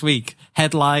it. Next week,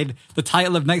 headline: the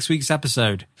title of next week's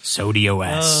episode: Sony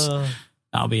OS.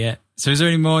 That'll be it. So, is there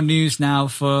any more news now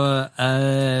for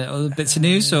other bits of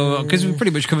news, or because we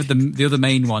pretty much covered the other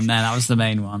main one there? That was the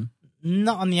main one.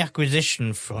 Not on the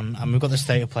acquisition front, and we've got the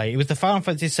state of play. It was the Final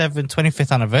Fantasy VII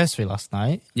 25th anniversary last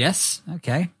night. Yes.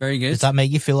 Okay. Very good. Does that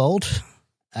make you feel old?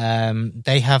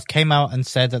 They have came out and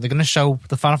said that they're going to show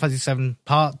the Final Fantasy VII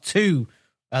Part 2,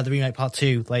 the remake Part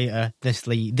 2 later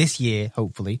this year,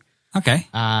 hopefully. Okay.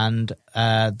 And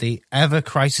the Ever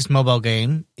Crisis mobile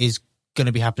game is going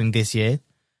to be happening this year.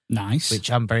 Nice. Which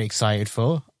I'm very excited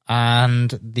for. And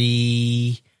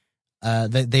they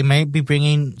may be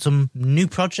bringing some new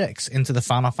projects into the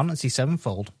Final Fantasy VII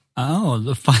fold. Oh,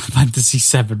 the Final Fantasy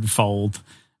VII fold.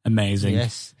 Amazing.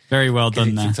 Yes. Very well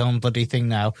done there. It's its own bloody thing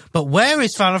now. But where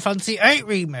is Final Fantasy VIII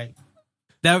Remake?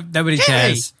 Nobody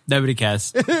cares. Nobody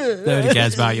cares. Nobody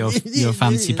cares about your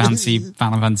fancy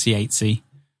Final Fantasy 8C.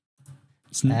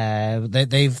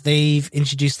 They've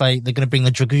introduced, they're going to bring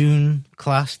the Dragoon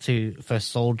class to First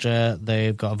Soldier.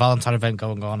 They've got a Valentine event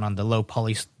going on, and the low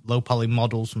poly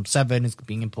models from 7 is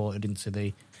being imported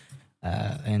into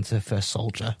First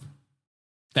Soldier.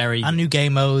 And new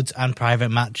game modes and private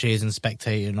matches and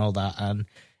spectator and all that, and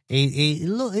it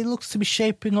looks to be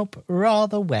shaping up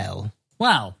rather well.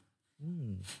 Well,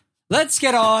 let's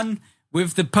get on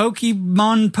with the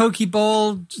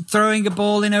Pokeball throwing a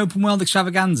ball in open world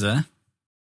extravaganza.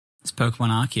 It's Pokemon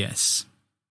Arceus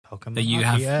that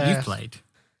you've played.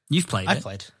 You've played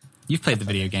it. You've played the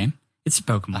video game. It's a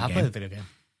Pokemon game. I have played the video game.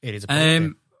 It is a Pokemon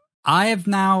game. I have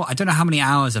now, I don't know how many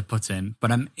hours I've put in,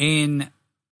 but I'm in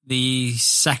the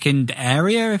second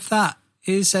area, if that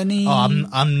is any... Oh,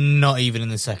 I'm not even in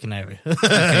the second area.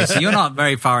 Okay, so you're not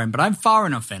very far in, but I'm far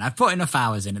enough in. I've put enough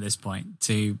hours in at this point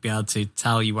to be able to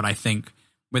tell you what I think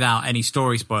without any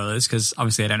story spoilers, because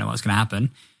obviously I don't know what's going to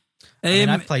happen.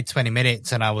 I played 20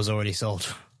 minutes and I was already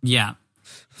sold. Yeah.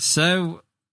 So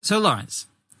Lawrence.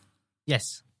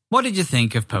 Yes. What did you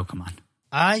think of Pokemon?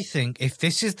 I think if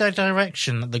this is the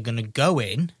direction that they're going to go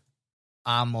in,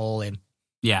 I'm all in.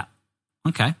 Yeah.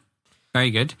 Okay. Very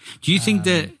good. Do you think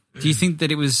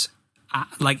that it was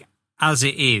as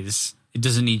it is, it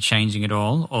doesn't need changing at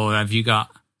all, or have you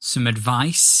got some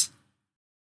advice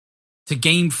to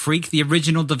Game Freak, the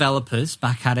original developers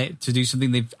back at it, to do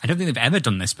something I don't think they've ever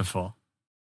done this before.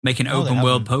 Make an open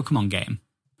world Pokemon game.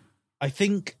 I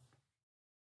think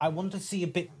I want to see a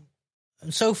bit.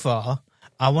 So far,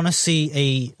 I want to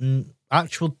see a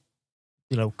actual,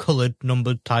 coloured,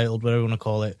 numbered, titled, whatever you want to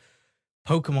call it,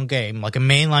 Pokemon game, like a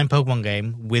mainline Pokemon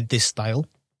game with this style,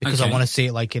 because I want to see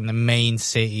it in the main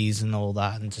cities and all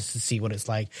that, and just to see what it's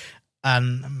like.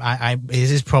 And this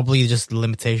is probably just the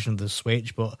limitation of the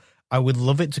Switch, but I would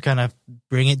love it to kind of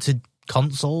bring it to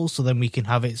consoles, so then we can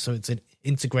have it so it's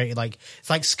integrated, it's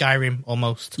like Skyrim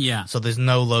almost. Yeah. So there's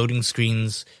no loading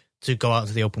screens to go out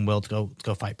to the open world to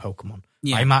go fight Pokemon.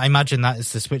 Yeah. I imagine that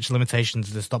is the Switch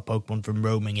limitations to stop Pokemon from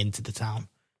roaming into the town.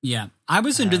 Yeah. I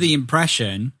was under the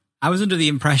impression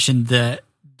that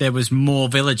there was more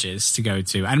villages to go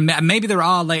to, and maybe there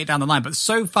are later down the line, but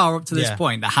so far up to this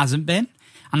point there hasn't been,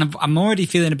 and I'm already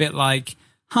feeling a bit like,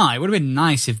 it would have been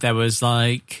nice if there was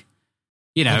like,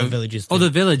 you know, other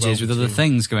villages with other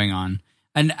things going on.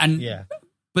 And yeah.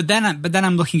 But then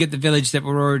I'm looking at the village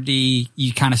that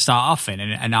you kind of start off in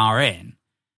and are in.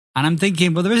 And I'm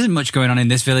thinking, well, there isn't much going on in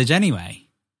this village anyway.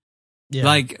 Yeah.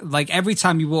 Like every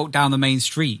time you walk down the main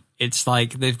street, it's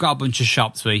like they've got a bunch of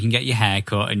shops where you can get your hair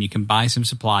cut and you can buy some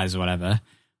supplies or whatever.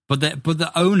 But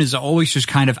the owners are always just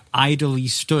kind of idly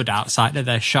stood outside of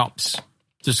their shops,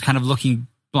 just kind of looking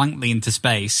blankly into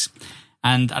space.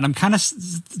 And I'm kind of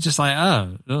just like,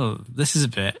 oh, this is a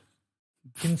bit.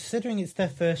 Considering it's their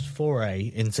first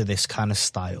foray into this kind of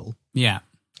style. Yeah.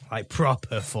 Like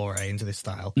proper foray into this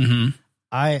style. Mm-hmm.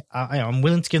 I'm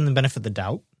willing to give them the benefit of the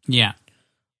doubt. Yeah.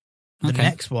 The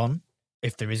next one,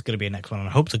 if there is going to be a next one, and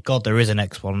I hope to God there is a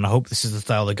next one, and I hope this is the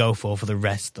style they go for the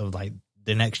rest of like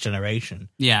the next generation.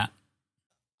 Yeah.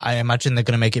 I imagine they're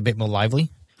going to make it a bit more lively.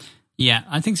 Yeah,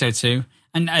 I think so too.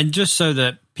 And just so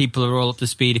that people are all up to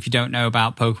speed, if you don't know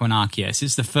about Pokemon Arceus,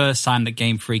 it's the first time that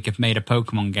Game Freak have made a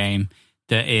Pokemon game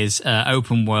that is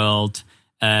open world.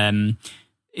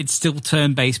 It's still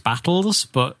turn-based battles,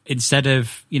 but instead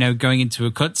of, you know, going into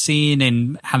a cutscene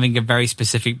and having a very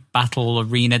specific battle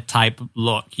arena type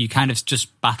look, you kind of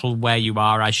just battle where you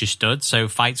are as you stood. So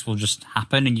fights will just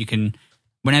happen, and you can,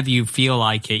 whenever you feel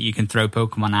like it, you can throw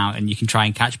Pokemon out and you can try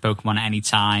and catch Pokemon at any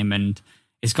time. And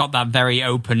it's got that very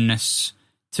openness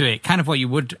to it, kind of what you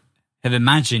would have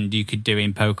imagined you could do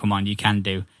in Pokemon. You can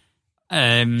do.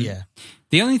 Yeah.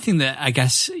 The only thing that I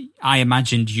guess I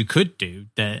imagined you could do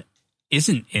that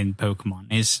isn't in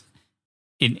Pokemon is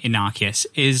in Arceus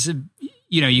is,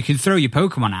 you know, you can throw your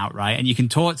Pokemon out, right? And you can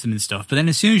talk to them and stuff. But then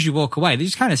as soon as you walk away, they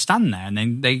just kind of stand there and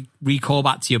then they recall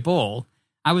back to your ball.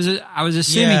 I was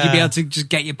assuming you'd be able to just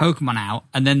get your Pokemon out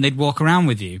and then they'd walk around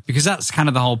with you, because that's kind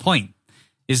of the whole point,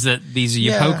 is that these are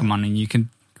your Pokemon and you can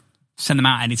send them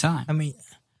out anytime. I mean,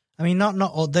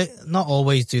 not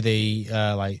always do they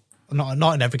like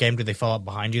not in every game do they fall out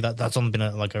behind you. That's only been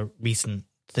a recent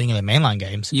thing in the mainline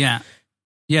games. Yeah,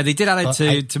 they did add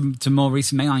it to more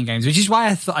recent mainline games, which is why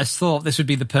I thought this would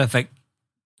be the perfect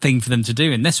thing for them to do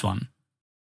in this one.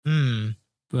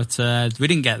 But we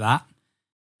didn't get that.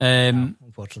 No,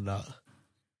 unfortunately not.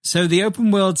 So the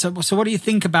open world. So what do you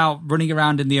think about running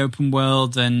around in the open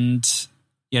world and,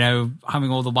 you know, having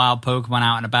all the wild Pokemon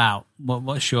out and about?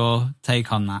 What's your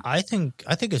take on that? I think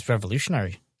it's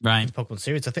revolutionary, right? The Pokemon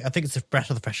series. I think it's a breath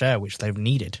of the fresh air which they've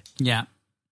needed. Yeah,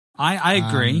 I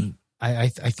agree. I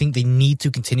think they need to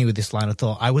continue with this line of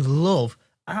thought. I would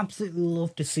absolutely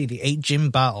love to see the 8 gym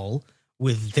battle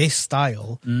with this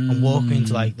style and walk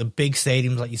into like the big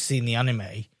stadiums like you see in the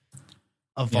anime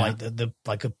of like the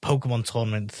like a Pokemon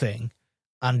tournament thing,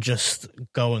 and just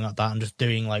going at that and just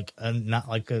doing like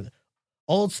a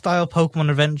old style Pokemon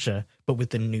adventure, but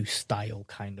with the new style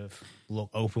kind of look,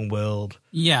 open world,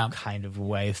 kind of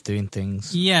way of doing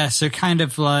things. Yeah, so kind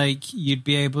of like you'd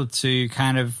be able to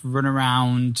kind of run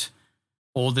around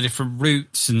all the different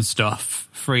routes and stuff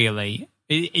freely.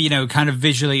 You know, kind of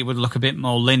visually it would look a bit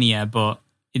more linear, but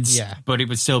it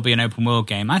would still be an open world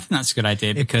game. I think that's a good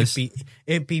idea because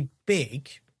it'd be big,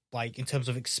 like in terms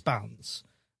of expanse,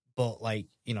 but like,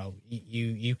 you know,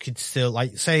 you could still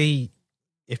like say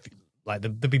if like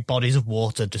there'd be bodies of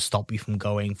water to stop you from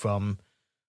going from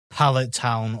Pallet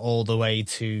Town all the way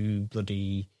to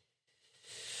bloody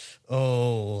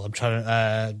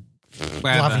Lavender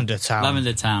Town.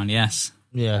 Lavender Town, yes.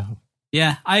 Yeah.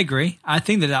 Yeah, I agree. I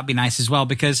think that'd be nice as well,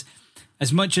 because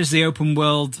as much as the open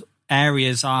world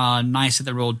areas are nice that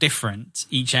they're all different,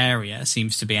 each area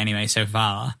seems to be anyway so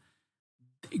far,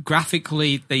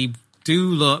 graphically they do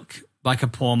look like a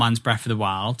poor man's Breath of the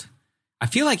Wild. I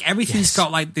feel like everything's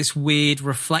got like this weird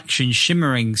reflection,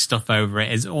 shimmering stuff over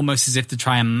it, almost as if to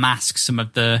try and mask some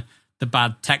of the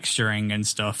bad texturing and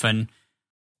stuff. And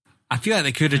I feel like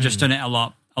they could have just done it a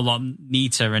lot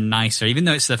neater and nicer, even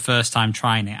though it's their first time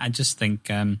trying it. I just think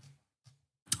a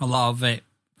lot of it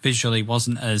visually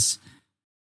wasn't as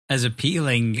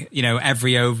appealing. You know,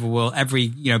 every overworld, every,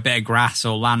 you know, bit of grass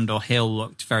or land or hill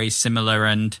looked very similar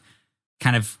and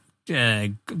kind of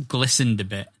glistened a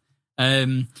bit.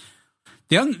 The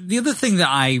other thing that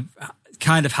I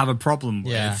kind of have a problem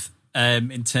with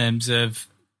in terms of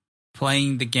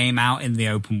playing the game out in the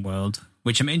open world,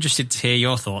 which I'm interested to hear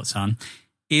your thoughts on,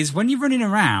 is when you're running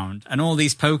around and all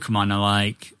these Pokemon are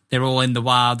like, they're all in the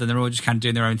wild and they're all just kind of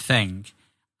doing their own thing.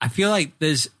 I feel like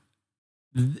there's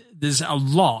a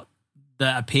lot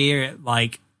that appear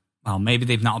like, well, maybe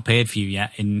they've not appeared for you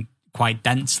yet in quite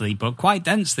densely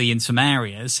in some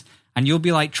areas. And you'll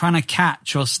be like trying to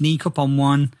catch or sneak up on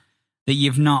one that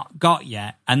you've not got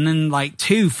yet. And then like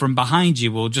 2 from behind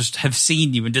you will just have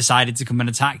seen you and decided to come and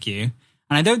attack you.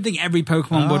 And I don't think every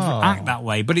Pokemon would act that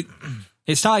way, but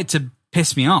it started to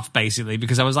piss me off, basically,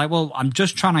 because I was like, well, I'm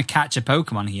just trying to catch a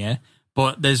Pokemon here,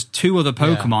 but there's 2 other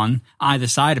Pokemon either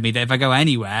side of me that if I go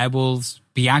anywhere will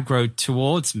be aggroed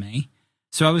towards me.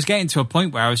 So I was getting to a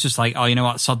point where I was just like, oh, you know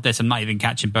what, sod this, I'm not even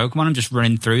catching Pokemon, I'm just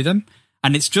running through them.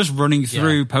 And it's just running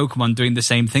through Pokemon doing the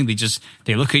same thing.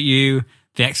 They look at you,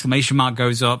 the exclamation mark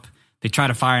goes up, they try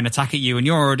to fire an attack at you, and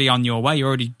you're already on your way,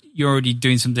 you're already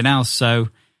doing something else. So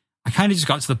I kind of just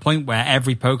got to the point where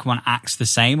every Pokemon acts the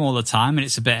same all the time, and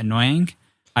it's a bit annoying.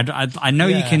 I know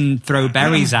you can throw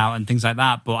berries out and things like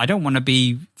that, but I don't want to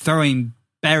be throwing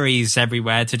berries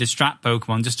everywhere to distract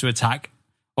Pokemon just to attack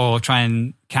or try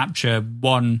and capture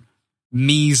one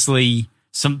measly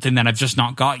something that I've just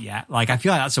not got yet. Like, I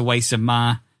feel like that's a waste of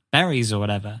my berries or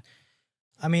whatever.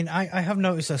 I mean, I have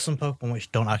noticed there's some Pokemon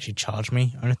which don't actually charge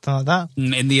me or anything like that.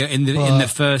 In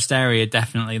the first area,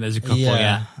 definitely there's a couple.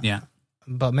 Yeah.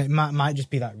 But it might just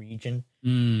be that region.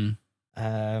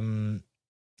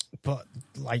 But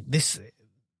like this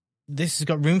has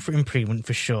got room for improvement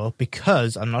for sure,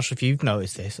 because I'm not sure if you've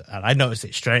noticed this, and I noticed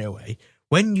it straight away.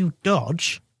 When you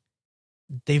dodge,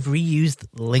 they've reused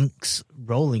Link's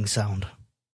rolling sound.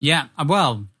 Yeah,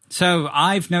 well, so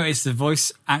I've noticed the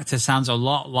voice actor sounds a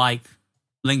lot like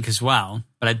Link as well,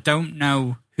 but I don't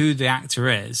know who the actor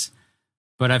is.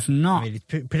 But I've not. I mean, it's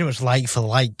pretty much like for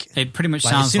like. It pretty much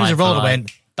sounds like. As soon as the roller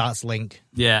went, that's Link.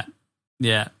 Yeah.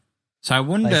 So I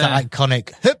wonder. Like that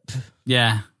iconic hip.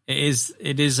 Yeah, it is.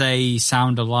 It is a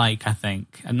sound alike, I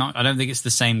think. I don't think it's the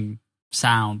same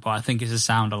sound, but I think it's a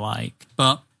sound alike.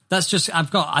 But that's just.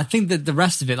 I think that the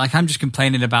rest of it, like, I'm just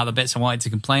complaining about the bits I wanted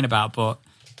to complain about, but.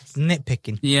 It's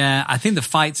nitpicking. Yeah, I think the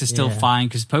fights are still fine,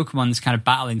 because Pokemon's kind of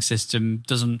battling system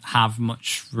doesn't have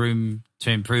much room to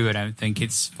improve. I don't think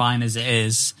it's fine as it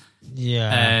is.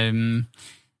 Yeah. And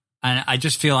I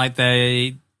just feel like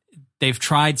they've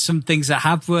tried some things that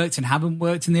have worked and haven't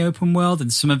worked in the open world,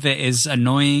 and some of it is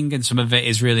annoying and some of it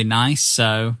is really nice.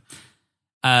 So,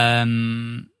 I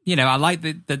like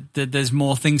that there's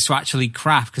more things to actually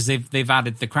craft, because they've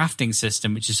added the crafting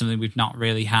system, which is something we've not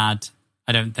really had,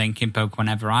 I don't think, in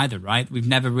Pokemon ever either, right? We've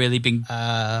never really been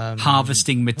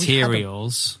harvesting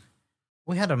materials.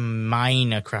 We had a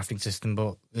minor crafting system,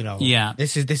 but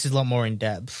this is a lot more in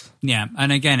depth. Yeah,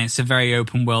 and again, it's a very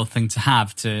open world thing to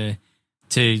have to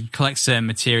collect certain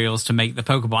materials to make the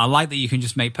Pokeball. I like that you can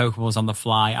just make Pokeballs on the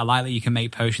fly. I like that you can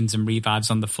make potions and revives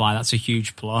on the fly. That's a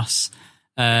huge plus.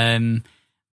 I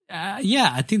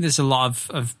think there's a lot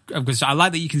of good stuff. I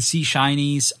like that you can see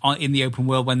shinies in the open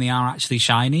world when they are actually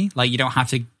shiny. Like, you don't have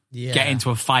to get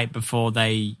into a fight before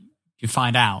you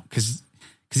find out, because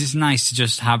it's nice to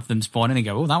just have them spawn in and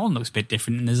go, oh, that one looks a bit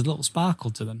different, and there's a little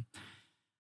sparkle to them.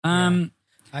 I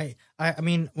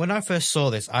mean, when I first saw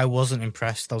this, I wasn't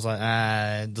impressed. I was like,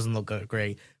 it doesn't look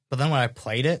great. But then when I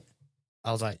played it,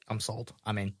 I was like, I'm sold.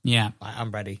 I'm in. Yeah.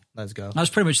 I'm ready. Let's go. That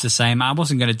was pretty much the same. I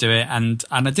wasn't going to do it, and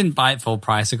I didn't buy it full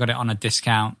price. I got it on a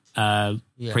discount,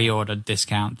 pre-order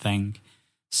discount thing.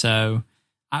 So,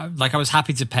 I was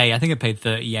happy to pay. I think I paid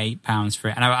 £38 for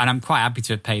it, and I'm quite happy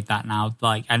to have paid that now.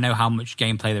 Like, I know how much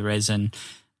gameplay there is, and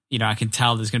I can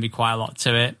tell there's going to be quite a lot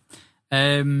to it.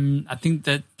 I think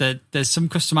that there's some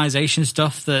customization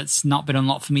stuff that's not been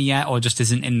unlocked for me yet, or just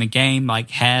isn't in the game, like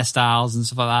hairstyles and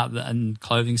stuff like that, and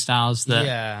clothing styles.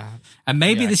 And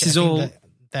maybe this is all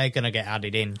they're gonna get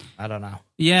added in. I don't know.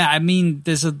 Yeah, I mean,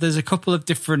 there's a couple of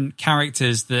different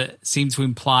characters that seem to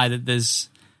imply that there's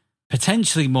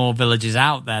potentially more villages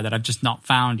out there that I've just not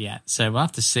found yet. So we'll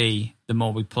have to see the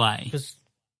more we play. Because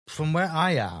from where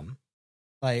I am,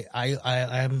 like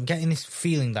I'm getting this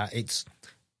feeling that it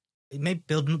may be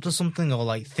building up to something, or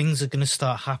like things are going to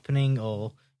start happening,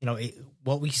 or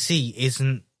what we see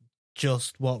isn't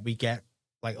just what we get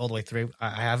like all the way through. I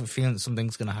have a feeling that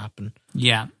something's going to happen.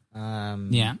 Yeah,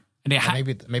 yeah, and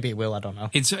maybe it will. I don't know.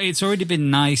 It's already been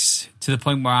nice to the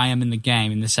point where I am in the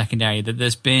game, in the second area, that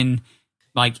there's been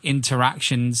like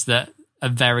interactions that are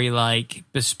very like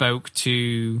bespoke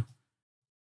to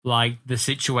like the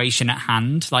situation at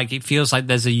hand. Like, it feels like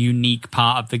there's a unique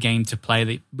part of the game to play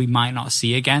that we might not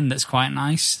see again. That's quite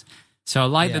nice. So I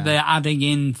like that they're adding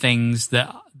in things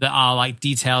that are like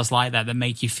details like that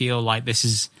make you feel like this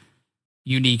is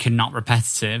unique and not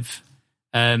repetitive.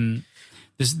 The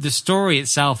story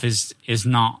itself is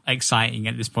not exciting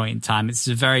at this point in time. It's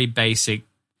a very basic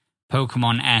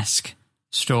Pokemon-esque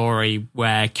story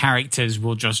where characters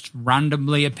will just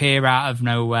randomly appear out of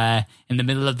nowhere in the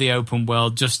middle of the open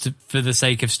world just for the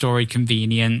sake of story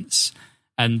convenience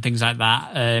and things like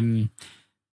that.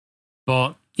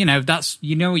 But that's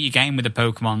what you're getting with a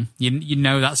Pokemon. You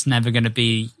know that's never going to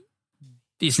be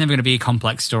it's never going to be a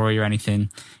complex story or anything.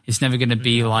 It's never going to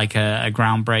be like a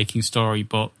groundbreaking story,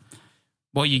 but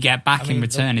what you get back in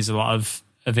return is a lot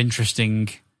of interesting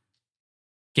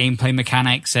gameplay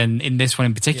mechanics, and in this one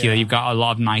in particular, you've got a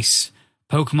lot of nice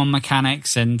Pokemon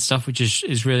mechanics and stuff, which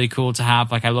is really cool to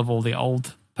have. Like, I love all the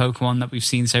old Pokemon that we've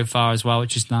seen so far as well,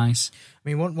 which is nice. I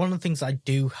mean, one of the things I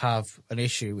do have an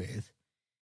issue with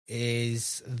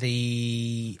is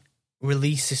the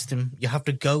release system. You have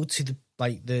to go to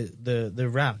the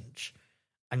ranch,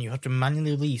 and you have to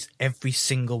manually release every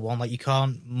single one. Like, you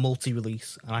can't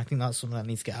multi-release, and I think that's something that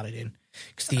needs to get added in,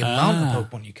 because the amount of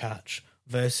Pokemon you catch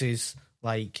versus,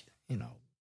 like, you know,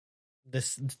 the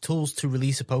tools to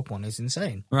release a Pokemon is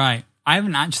insane. Right. I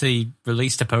haven't actually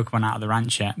released a Pokemon out of the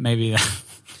ranch yet. Maybe.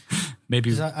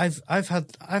 I've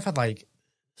had like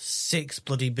 6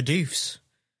 bloody Bidoofs.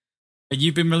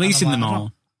 You've been releasing them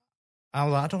all.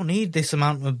 I don't need this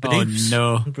amount of Bidoofs.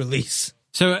 Oh no! Release.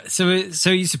 So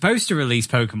you're supposed to release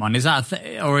Pokemon? Is that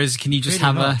can you just Pretty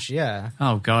have much, yeah?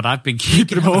 Oh god, I've been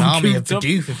keeping them all an army of cooped up.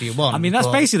 Bidoof if you want. I mean, that's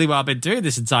basically what I've been doing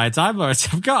this entire time,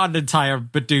 Lawrence. I've got an entire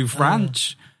Bidoof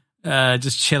ranch,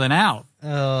 just chilling out.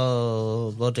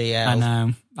 Oh bloody hell! I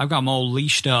know. I've got them all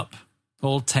leashed up,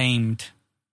 all tamed.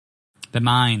 They're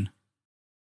mine.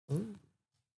 Ooh.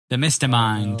 They're Mr.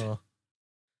 Mind. No.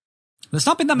 There's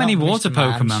not been that many water Mr.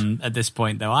 Mind. Pokemon at this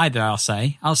point, though. Either I'll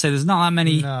say there's not that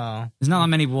many. No. There's not that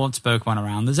many water Pokemon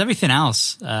around. There's everything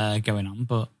else going on,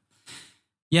 but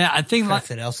yeah, I think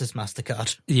everything else is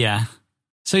MasterCard. Yeah.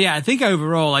 So yeah, I think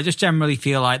overall, I just generally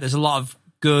feel like there's a lot of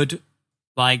good,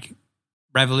 like,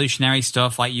 revolutionary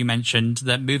stuff, like you mentioned,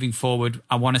 that moving forward,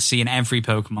 I want to see in every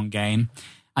Pokemon game.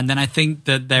 And then I think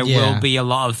that there will be a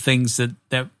lot of things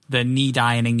that need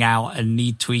ironing out and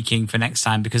need tweaking for next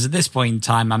time, because at this point in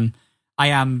time, I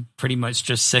am pretty much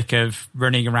just sick of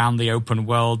running around the open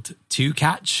world to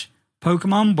catch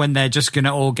Pokemon when they're just going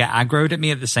to all get aggroed at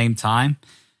me at the same time.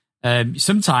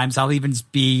 Sometimes I'll even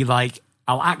be like,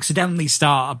 I'll accidentally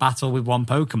start a battle with one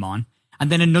Pokemon, and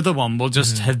then another one will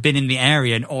just have been in the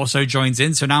area and also joins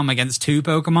in. So now I'm against 2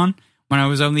 Pokemon when I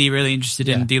was only really interested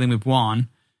in dealing with one.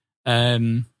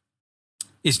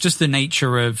 It's just the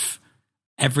nature of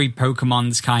every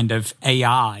Pokemon's kind of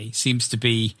AI seems to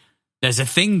be, there's a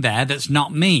thing there that's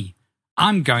not me.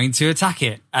 I'm going to attack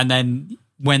it. And then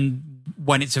when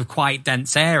it's a quite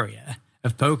dense area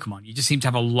of Pokemon, you just seem to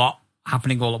have a lot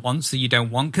happening all at once that you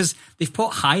don't want, because they've put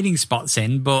hiding spots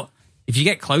in, but if you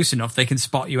get close enough, they can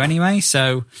spot you anyway.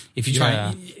 So if you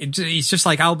try, it's just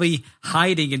like I'll be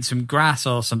hiding in some grass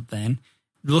or something,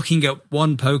 looking at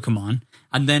one Pokemon,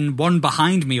 and then one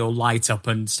behind me will light up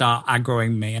and start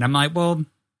aggroing me. And I'm like, well,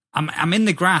 I'm in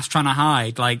the grass trying to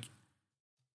hide. Like,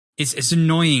 it's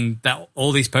annoying that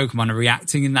all these Pokemon are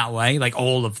reacting in that way, like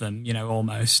all of them, you know,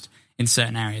 almost in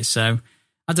certain areas. So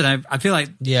I don't know. I feel like,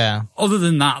 other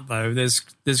than that, though,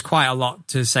 there's quite a lot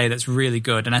to say that's really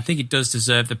good. And I think it does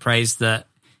deserve the praise that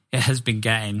it has been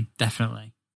getting,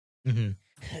 definitely. Mm-hmm.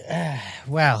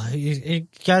 Well, you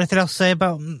got anything else to say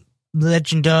about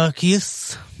Legend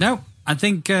Arceus? No, I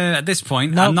think at this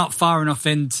point, I'm not far enough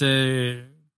in to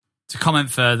comment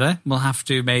further. We'll have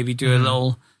to maybe do a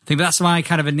little thing, but that's my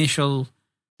kind of initial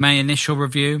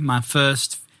review, my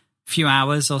first few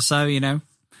hours or so, you know.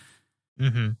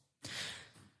 Mm-hmm.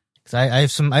 I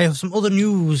have some other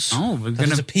news. Oh, that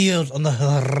has appeared on the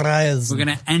horizon. We're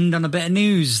going to end on a bit of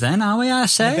news then, are we? I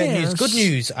say good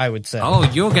news, I would say. Oh,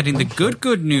 you're getting the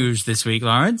good news this week,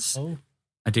 Lawrence. Oh,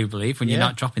 I do believe when you're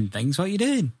not dropping things. What are you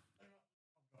doing?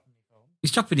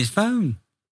 He's dropping his phone.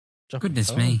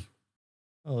 Goodness me.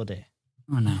 Oh dear.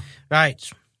 Oh no.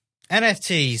 Right,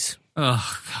 NFTs.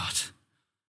 Oh god.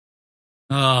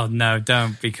 Oh no,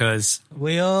 don't, because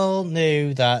we all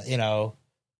knew that, you know,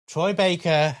 Troy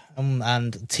Baker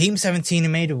and Team 17 who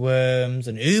made Worms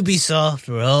and Ubisoft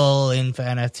were all in for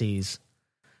NFTs.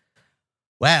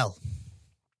 Well,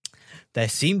 there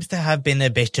seems to have been a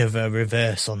bit of a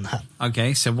reverse on that.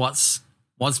 Okay, so what's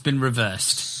been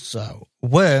reversed? So,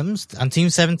 Worms and Team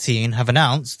 17 have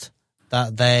announced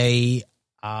that they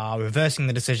are reversing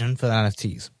the decision for the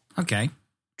NFTs. Okay.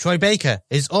 Troy Baker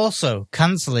is also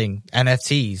cancelling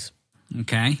NFTs.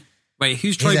 Okay. Wait,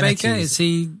 who's Troy Baker? NFTs. Is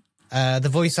he... the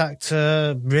voice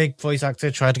actor, rigged voice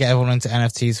actor, tried to get everyone into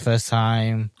NFTs first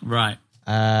time. Right.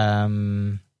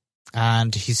 And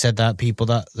he said that the people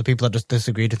that just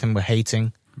disagreed with him were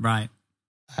hating. Right.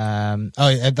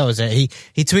 That was it.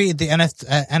 He tweeted the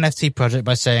NFT project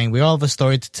by saying, "We all have a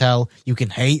story to tell. You can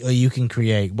hate or you can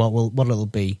create. What it'll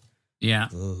be." Yeah.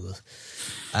 Ugh.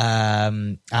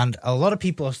 And a lot of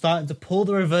people are starting to pull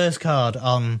the reverse card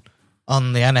on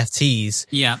the NFTs.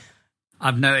 Yeah.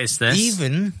 I've noticed this.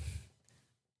 Even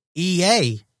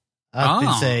EA I've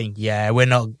been saying, we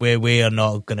are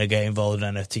not going to get involved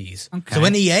in NFTs. Okay. So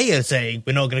when EA are saying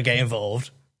we're not going to get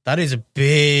involved, that is a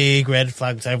big red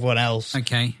flag to everyone else.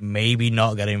 Okay. Maybe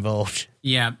not get involved.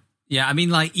 Yeah. Yeah. I mean,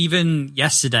 like, even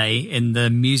yesterday in the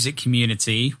music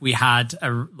community, we had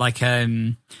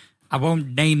I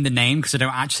won't name the name because I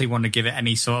don't actually want to give it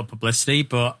any sort of publicity,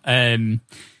 but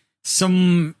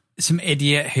some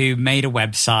idiot who made a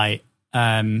website,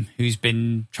 who's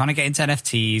been trying to get into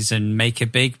NFTs and make a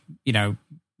big,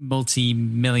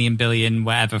 multi-million, billion,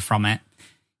 whatever from it,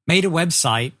 made a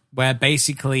website where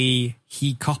basically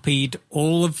he copied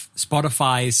all of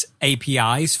Spotify's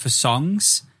APIs for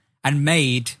songs and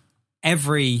made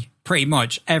pretty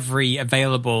much every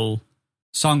available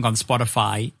song on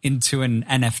Spotify into an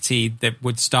NFT that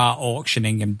would start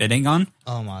auctioning and bidding on.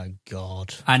 Oh my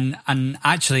God. And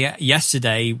actually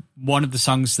yesterday, one of the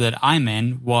songs that I'm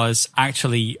in was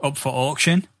actually up for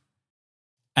auction.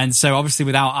 And so obviously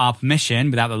without our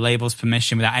permission, without the label's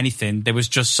permission, without anything, there was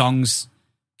just songs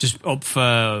just up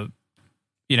for,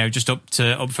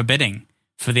 up for bidding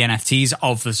for the NFTs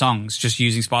of the songs, just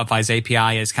using Spotify's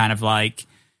API as kind of like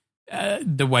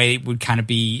the way it would kind of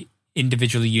be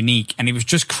individually unique. And it was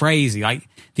just crazy. Like,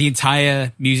 the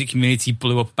entire music community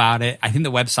blew up about it. I think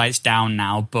the website's down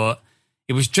now, but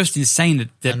it was just insane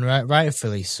that and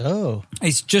rightfully so.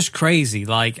 It's just crazy.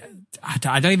 Like,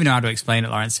 I don't even know how to explain it,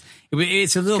 Lawrence.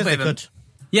 It's a little bit of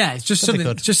it's just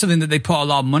something that they put a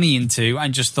lot of money into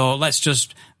and just thought, let's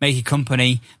just make a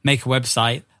company, make a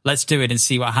website, let's do it and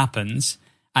see what happens.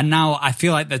 And now I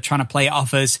feel like they're trying to play it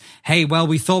off as, hey, well,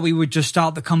 we thought we would just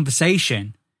start the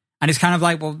conversation. And it's kind of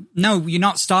like, well, no, you're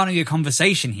not starting a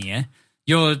conversation here.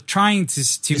 You're trying to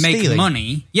make stealing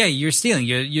money. Yeah, you're stealing.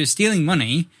 You're stealing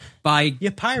money by...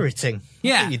 You're pirating.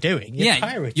 That's what you're doing. You're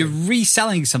pirating. You're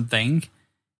reselling something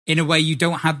in a way you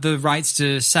don't have the rights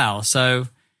to sell. So...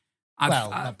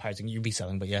 not pirating, you're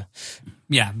reselling, but yeah.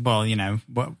 Yeah, well,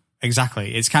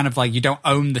 exactly. It's kind of like you don't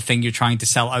own the thing you're trying to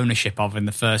sell ownership of in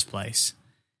the first place.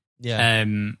 Yeah.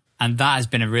 And that has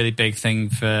been a really big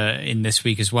thing in this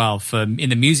week as well, in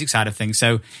the music side of things.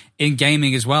 So in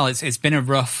gaming as well, it's been a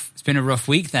rough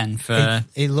week then for.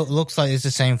 It looks like it's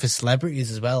the same for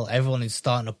celebrities as well. Everyone is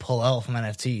starting to pull out from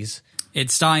NFTs.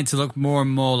 It's starting to look more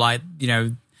and more like,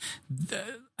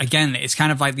 again, it's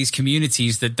kind of like these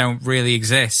communities that don't really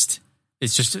exist.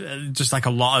 It's just like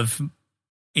a lot of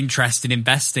interest in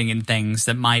investing in things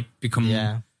that might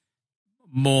become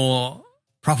more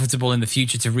profitable in the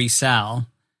future to resell.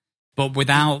 But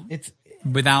without it's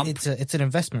an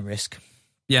investment risk.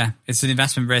 Yeah, it's an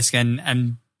investment risk,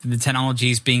 and the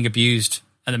technology is being abused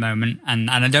at the moment, and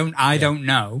I don't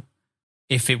know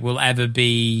if it will ever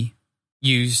be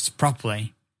used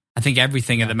properly. I think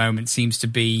everything at the moment seems to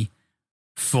be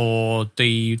for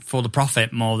the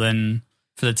profit more than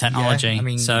for the technology. Yeah, I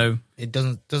mean, so it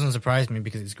doesn't surprise me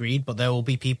because it's greed, but there will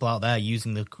be people out there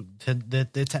using the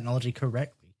technology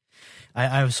correctly.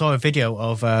 I saw a video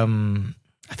of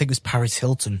I think it was Paris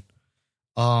Hilton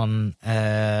on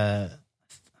I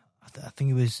think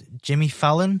it was Jimmy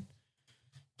Fallon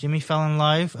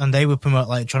Live, and they were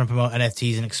trying to promote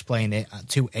NFTs and explain it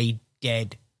to a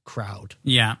dead crowd.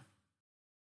 Yeah.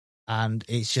 And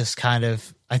it's just kind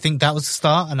of, I think that was the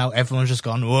start, and now everyone's just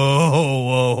gone,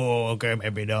 whoa, okay,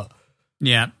 maybe not.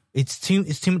 Yeah. It's too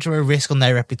much of a risk on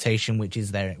their reputation,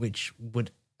 which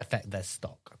would affect their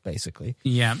stock, basically.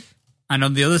 Yeah. And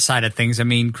on the other side of things, I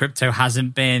mean, crypto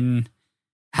hasn't been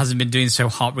doing so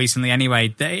hot recently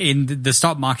anyway. In the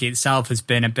stock market itself has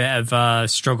been a bit of a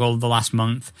struggle the last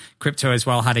month. Crypto as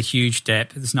well had a huge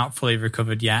dip. It's not fully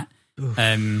recovered yet.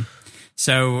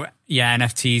 So yeah,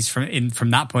 NFTs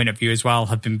from that point of view as well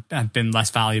have been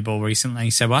less valuable recently.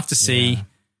 So we'll have to see.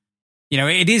 Yeah.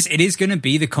 It is going to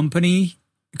be the companies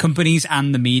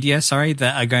and the media,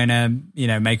 that are going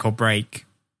to make or break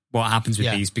what happens with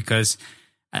these, because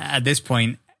at this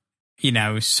point,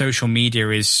 social media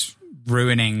is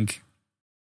ruining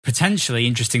potentially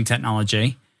interesting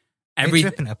technology. It's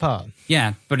ripping it apart.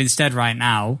 Yeah, but instead right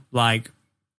now, like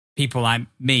people like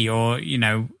me or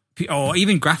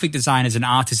even graphic designers and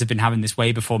artists have been having this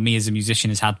way before me as a musician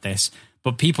has had this,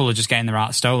 but people are just getting their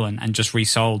art stolen and just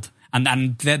resold.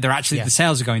 And they're actually, the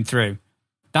sales are going through.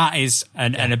 That is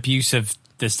an abuse of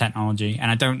this technology. And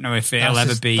I don't know if it'll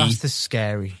ever be...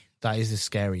 That is the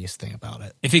scariest thing about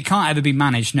it. If it can't ever be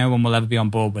managed, no one will ever be on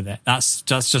board with it. That's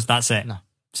it. No.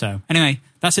 So anyway,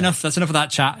 that's enough. That's enough of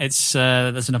that chat. That's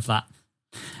enough of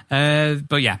that.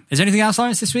 But yeah, is there anything else,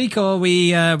 Lawrence, this week, or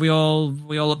we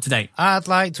all up to date? I'd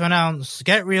like to announce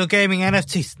Get Real Gaming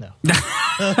NFTs. No.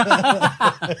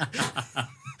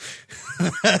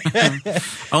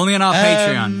 Only on our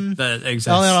Patreon that exists.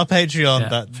 Only on our Patreon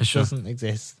that for sure doesn't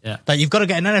exist. Yeah. That you've got to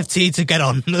get an NFT to get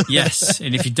on. Yes,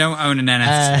 and if you don't own an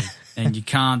NFT, then you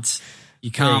can't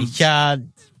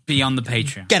be on the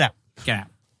Patreon. Get out.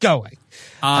 Go away.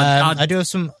 I do have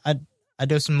some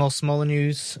more smaller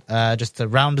news just to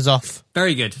round us off.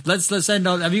 Very good. Let's end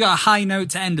on. Have you got a high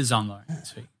note to end us on, Lauren,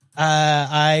 this week?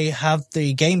 I have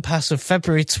the Game Pass of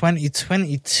February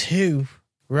 2022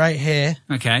 right here.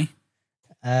 Okay.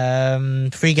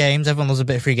 Free games. Everyone loves a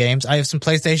bit of free games. I have some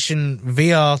PlayStation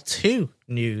VR 2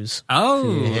 news.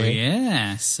 Oh,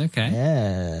 yes. Okay.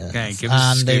 Yeah. Okay, give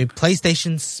us a scoop. The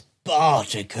PlayStation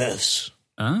Spartacus.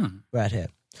 Oh. Right here.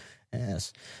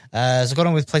 Yes. So going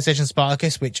on with PlayStation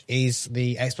Spartacus, which is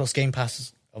the Xbox Game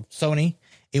Pass of Sony.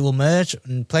 It will merge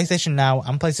PlayStation Now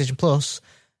and PlayStation Plus.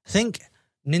 I think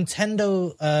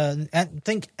Nintendo,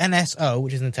 NSO,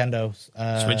 which is Nintendo's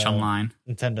Switch Online.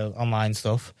 Nintendo Online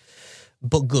stuff,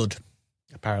 but good,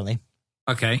 apparently.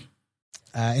 Okay.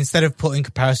 Instead of putting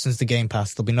comparisons to Game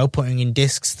Pass, there'll be no putting in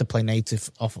discs to play native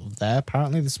off of there,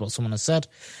 apparently. This is what someone has said.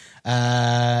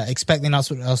 Expect the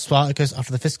announcement of Spartacus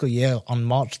after the fiscal year on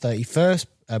March 31st,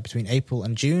 between April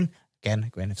and June. Again, a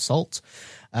grain of salt.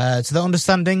 To the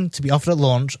understanding, to be offered at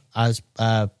launch as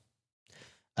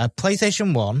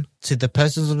PlayStation 1, to the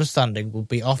person's understanding, will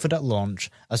be offered at launch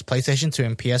as PlayStation 2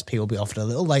 and PSP will be offered a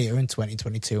little later in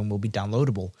 2022 and will be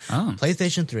downloadable. Oh.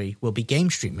 PlayStation 3 will be game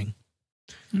streaming.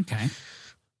 Okay.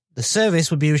 The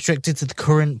service would be restricted to the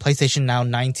current PlayStation Now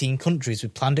 19 countries,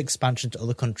 with planned expansion to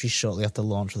other countries shortly after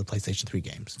launch of the PlayStation 3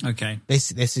 games. Okay.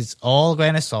 This is all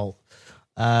grain of salt.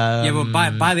 Yeah, well,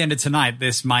 by the end of tonight,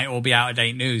 this might all be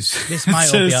out-of-date news. This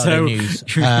might all be out-of-date news.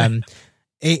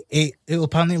 It will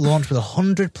apparently launch with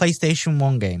 100 PlayStation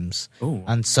 1 games. Ooh.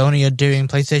 And Sony are doing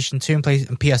PlayStation 2 and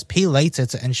PSP later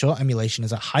to ensure emulation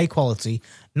is at high quality,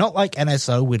 not like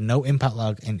NSO with no impact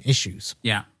lag and issues.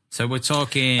 Yeah. So we're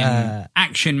talking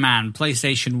Action Man,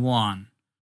 PlayStation 1.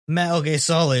 Metal Gear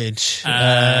Solid.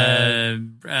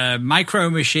 Micro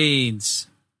Machines.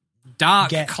 Dark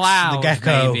Gex, Cloud, the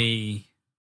Gecko. maybe.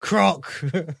 Croc.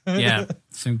 Yeah,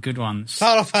 some good ones.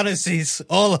 Final Fantasies,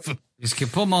 all of them. Just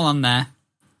put them all on there.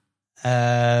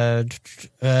 It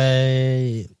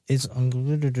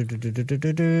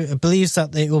believes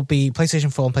that it will be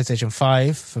PlayStation 4 and PlayStation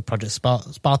 5 for Project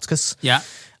Spartacus. Yeah.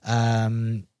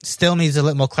 Still needs a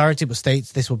little more clarity, but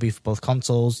states this will be for both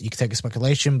consoles. You can take a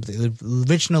speculation, but the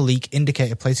original leak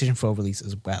indicated PlayStation 4 release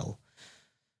as well,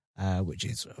 which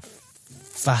is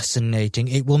fascinating.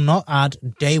 It will not add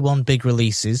day one big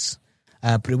releases,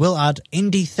 but it will add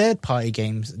indie third-party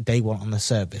games day one on the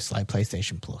service, like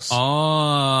PlayStation Plus.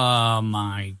 Oh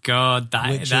my god,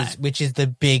 which is the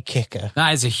big kicker.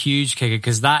 That is a huge kicker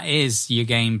because that is your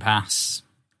Game Pass.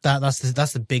 That's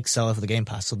the big seller for the Game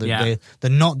Pass. So they're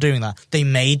not doing that. They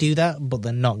may do that, but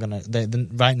they're not gonna.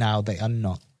 Right now, they are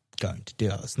not going to do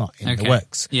that. It's not in the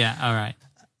works. Yeah. All right.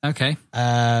 Okay.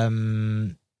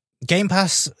 Game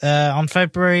Pass on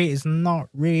February is not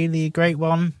really a great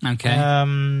one. Okay.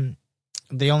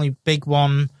 The only big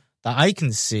one that I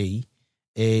can see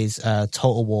is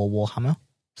Total War Warhammer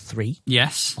 3.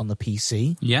 Yes. On the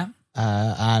PC. Yeah.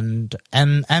 And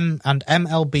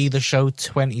MLB The Show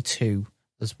 22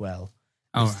 as well.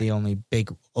 Is the only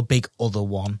big other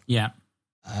one. Yeah.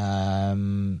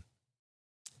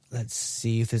 Let's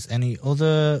see if there's any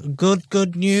other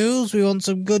good news. We want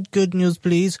some good news,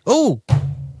 please. Oh,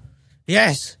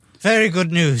 yes, very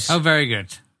good news. Oh, very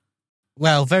good.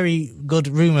 Well, very good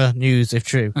rumor news, if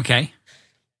true. Okay.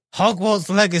 Hogwarts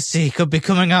Legacy could be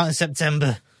coming out in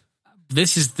September.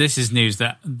 This is news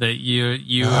that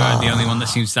you are the only one that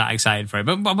seems that excited for it.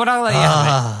 But I'll let you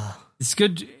have it. It's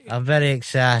good. I'm very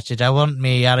excited. I want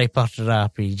me Harry Potter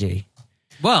RPG.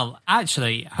 Well,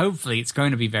 actually, hopefully it's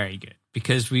going to be very good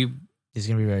because it's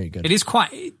going to be very good. It is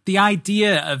quite the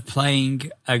idea of playing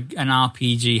an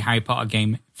RPG Harry Potter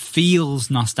game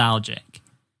feels nostalgic.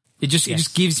 It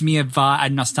just gives me a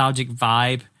nostalgic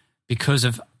vibe because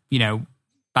of,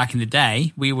 back in the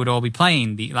day, we would all be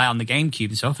playing on the GameCube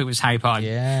and stuff. It was Harry Potter.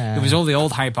 Yeah. It was all the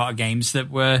old Harry Potter games that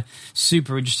were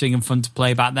super interesting and fun to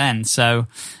play back then. So,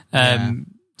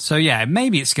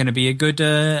 maybe it's going to be a good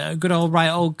time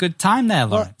there,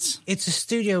 Lawrence. Well, it's a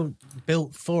studio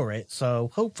built for it,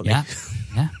 so hopefully.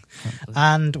 Yeah.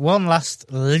 And one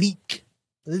last leak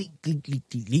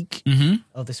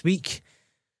of this week.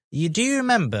 Do you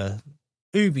remember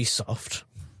Ubisoft?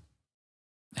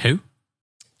 Who?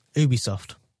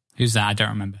 Ubisoft. Who's that? I don't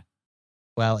remember.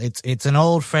 Well, it's an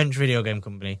old French video game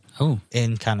company. Oh.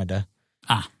 In Canada.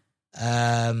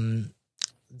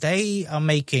 they are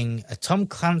making a Tom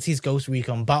Clancy's Ghost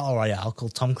Recon Battle Royale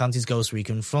called Tom Clancy's Ghost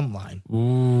Recon Frontline.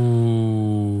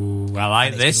 Ooh, I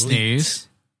like this news.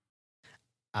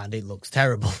 And it looks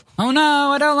terrible. Oh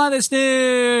no, I don't like this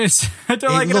news. I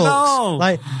don't like it at all.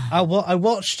 Like I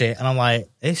watched it and I'm like,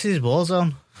 this is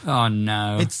Warzone. Oh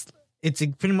no. It's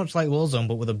pretty much like Warzone,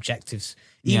 but with objectives.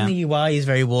 Even the UI is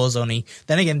very Warzone-y.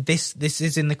 Then again, this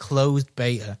is in the closed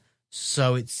beta,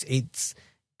 so it's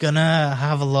gonna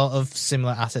have a lot of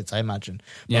similar assets, I imagine.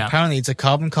 But apparently, it's a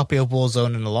carbon copy of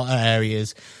Warzone in a lot of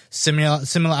areas. Similar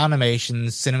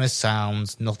animations, cinema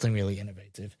sounds, nothing really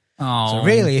innovative. Oh. So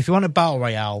really, if you want a battle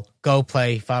royale, go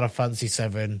play Final Fantasy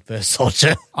VII vs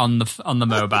Soldier on the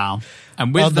mobile,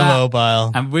 and with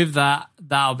that,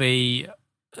 that'll be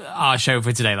our show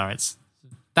for today, Lawrence.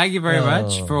 Thank you very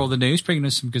much for all the news, bringing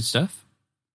us some good stuff.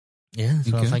 Yeah,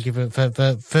 well, thank you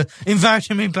for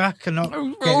inviting me back and not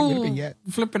getting rid of me yet.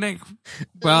 Flipping it.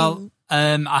 Well,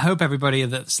 I hope everybody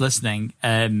that's listening,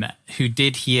 who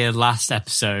did hear last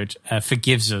episode,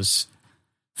 forgives us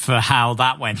for how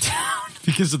that went down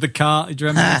because of the car. Do you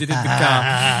remember we did it in the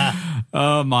car?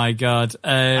 Oh my God.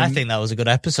 I think that was a good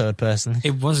episode, personally.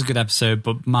 It was a good episode,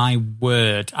 but my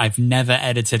word, I've never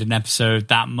edited an episode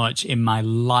that much in my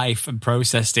life and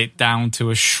processed it down to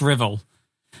a shrivel.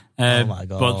 Oh my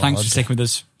God. But thanks for sticking with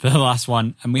us for the last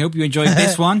one. And we hope you enjoyed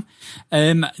this one.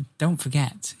 Don't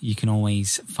forget, you can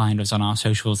always find us on our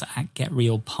socials at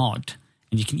GetRealPod.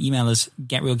 And you can email us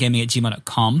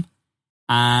getrealgaming@gmail.com.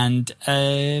 And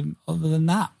other than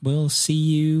that, we'll see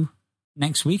you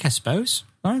next week, I suppose.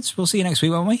 Lawrence, we'll see you next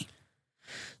week, won't we?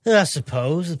 I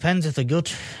suppose. Depends if they're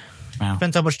good. Wow.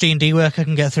 Depends how much D&D work I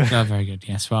can get through. Oh, very good.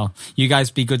 Yes. Well, you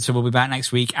guys be good. So we'll be back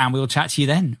next week and we'll chat to you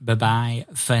then. Bye-bye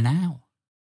for now.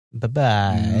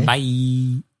 Bye-bye.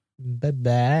 Bye.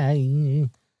 Bye-bye.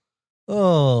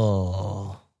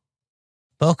 Oh.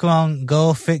 Pokemon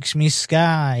Go fix me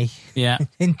sky. Yeah.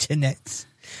 Internet.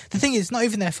 The thing is, it's not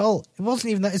even their fault. It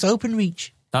wasn't even that. It's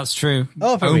OpenReach. That's true.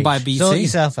 Owned by BT. Sort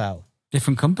yourself out.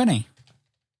 Different company.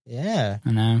 Yeah.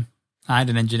 I know. I had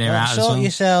an engineer out as well. Sort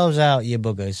yourselves out, you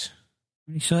buggers.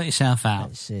 Sort yourself out.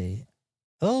 Let's see.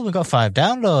 Oh, we've got 5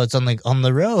 downloads on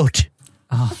the road.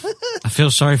 Oh, I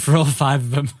feel sorry for all 5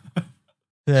 of them.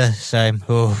 Yeah, same.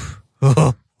 Oh.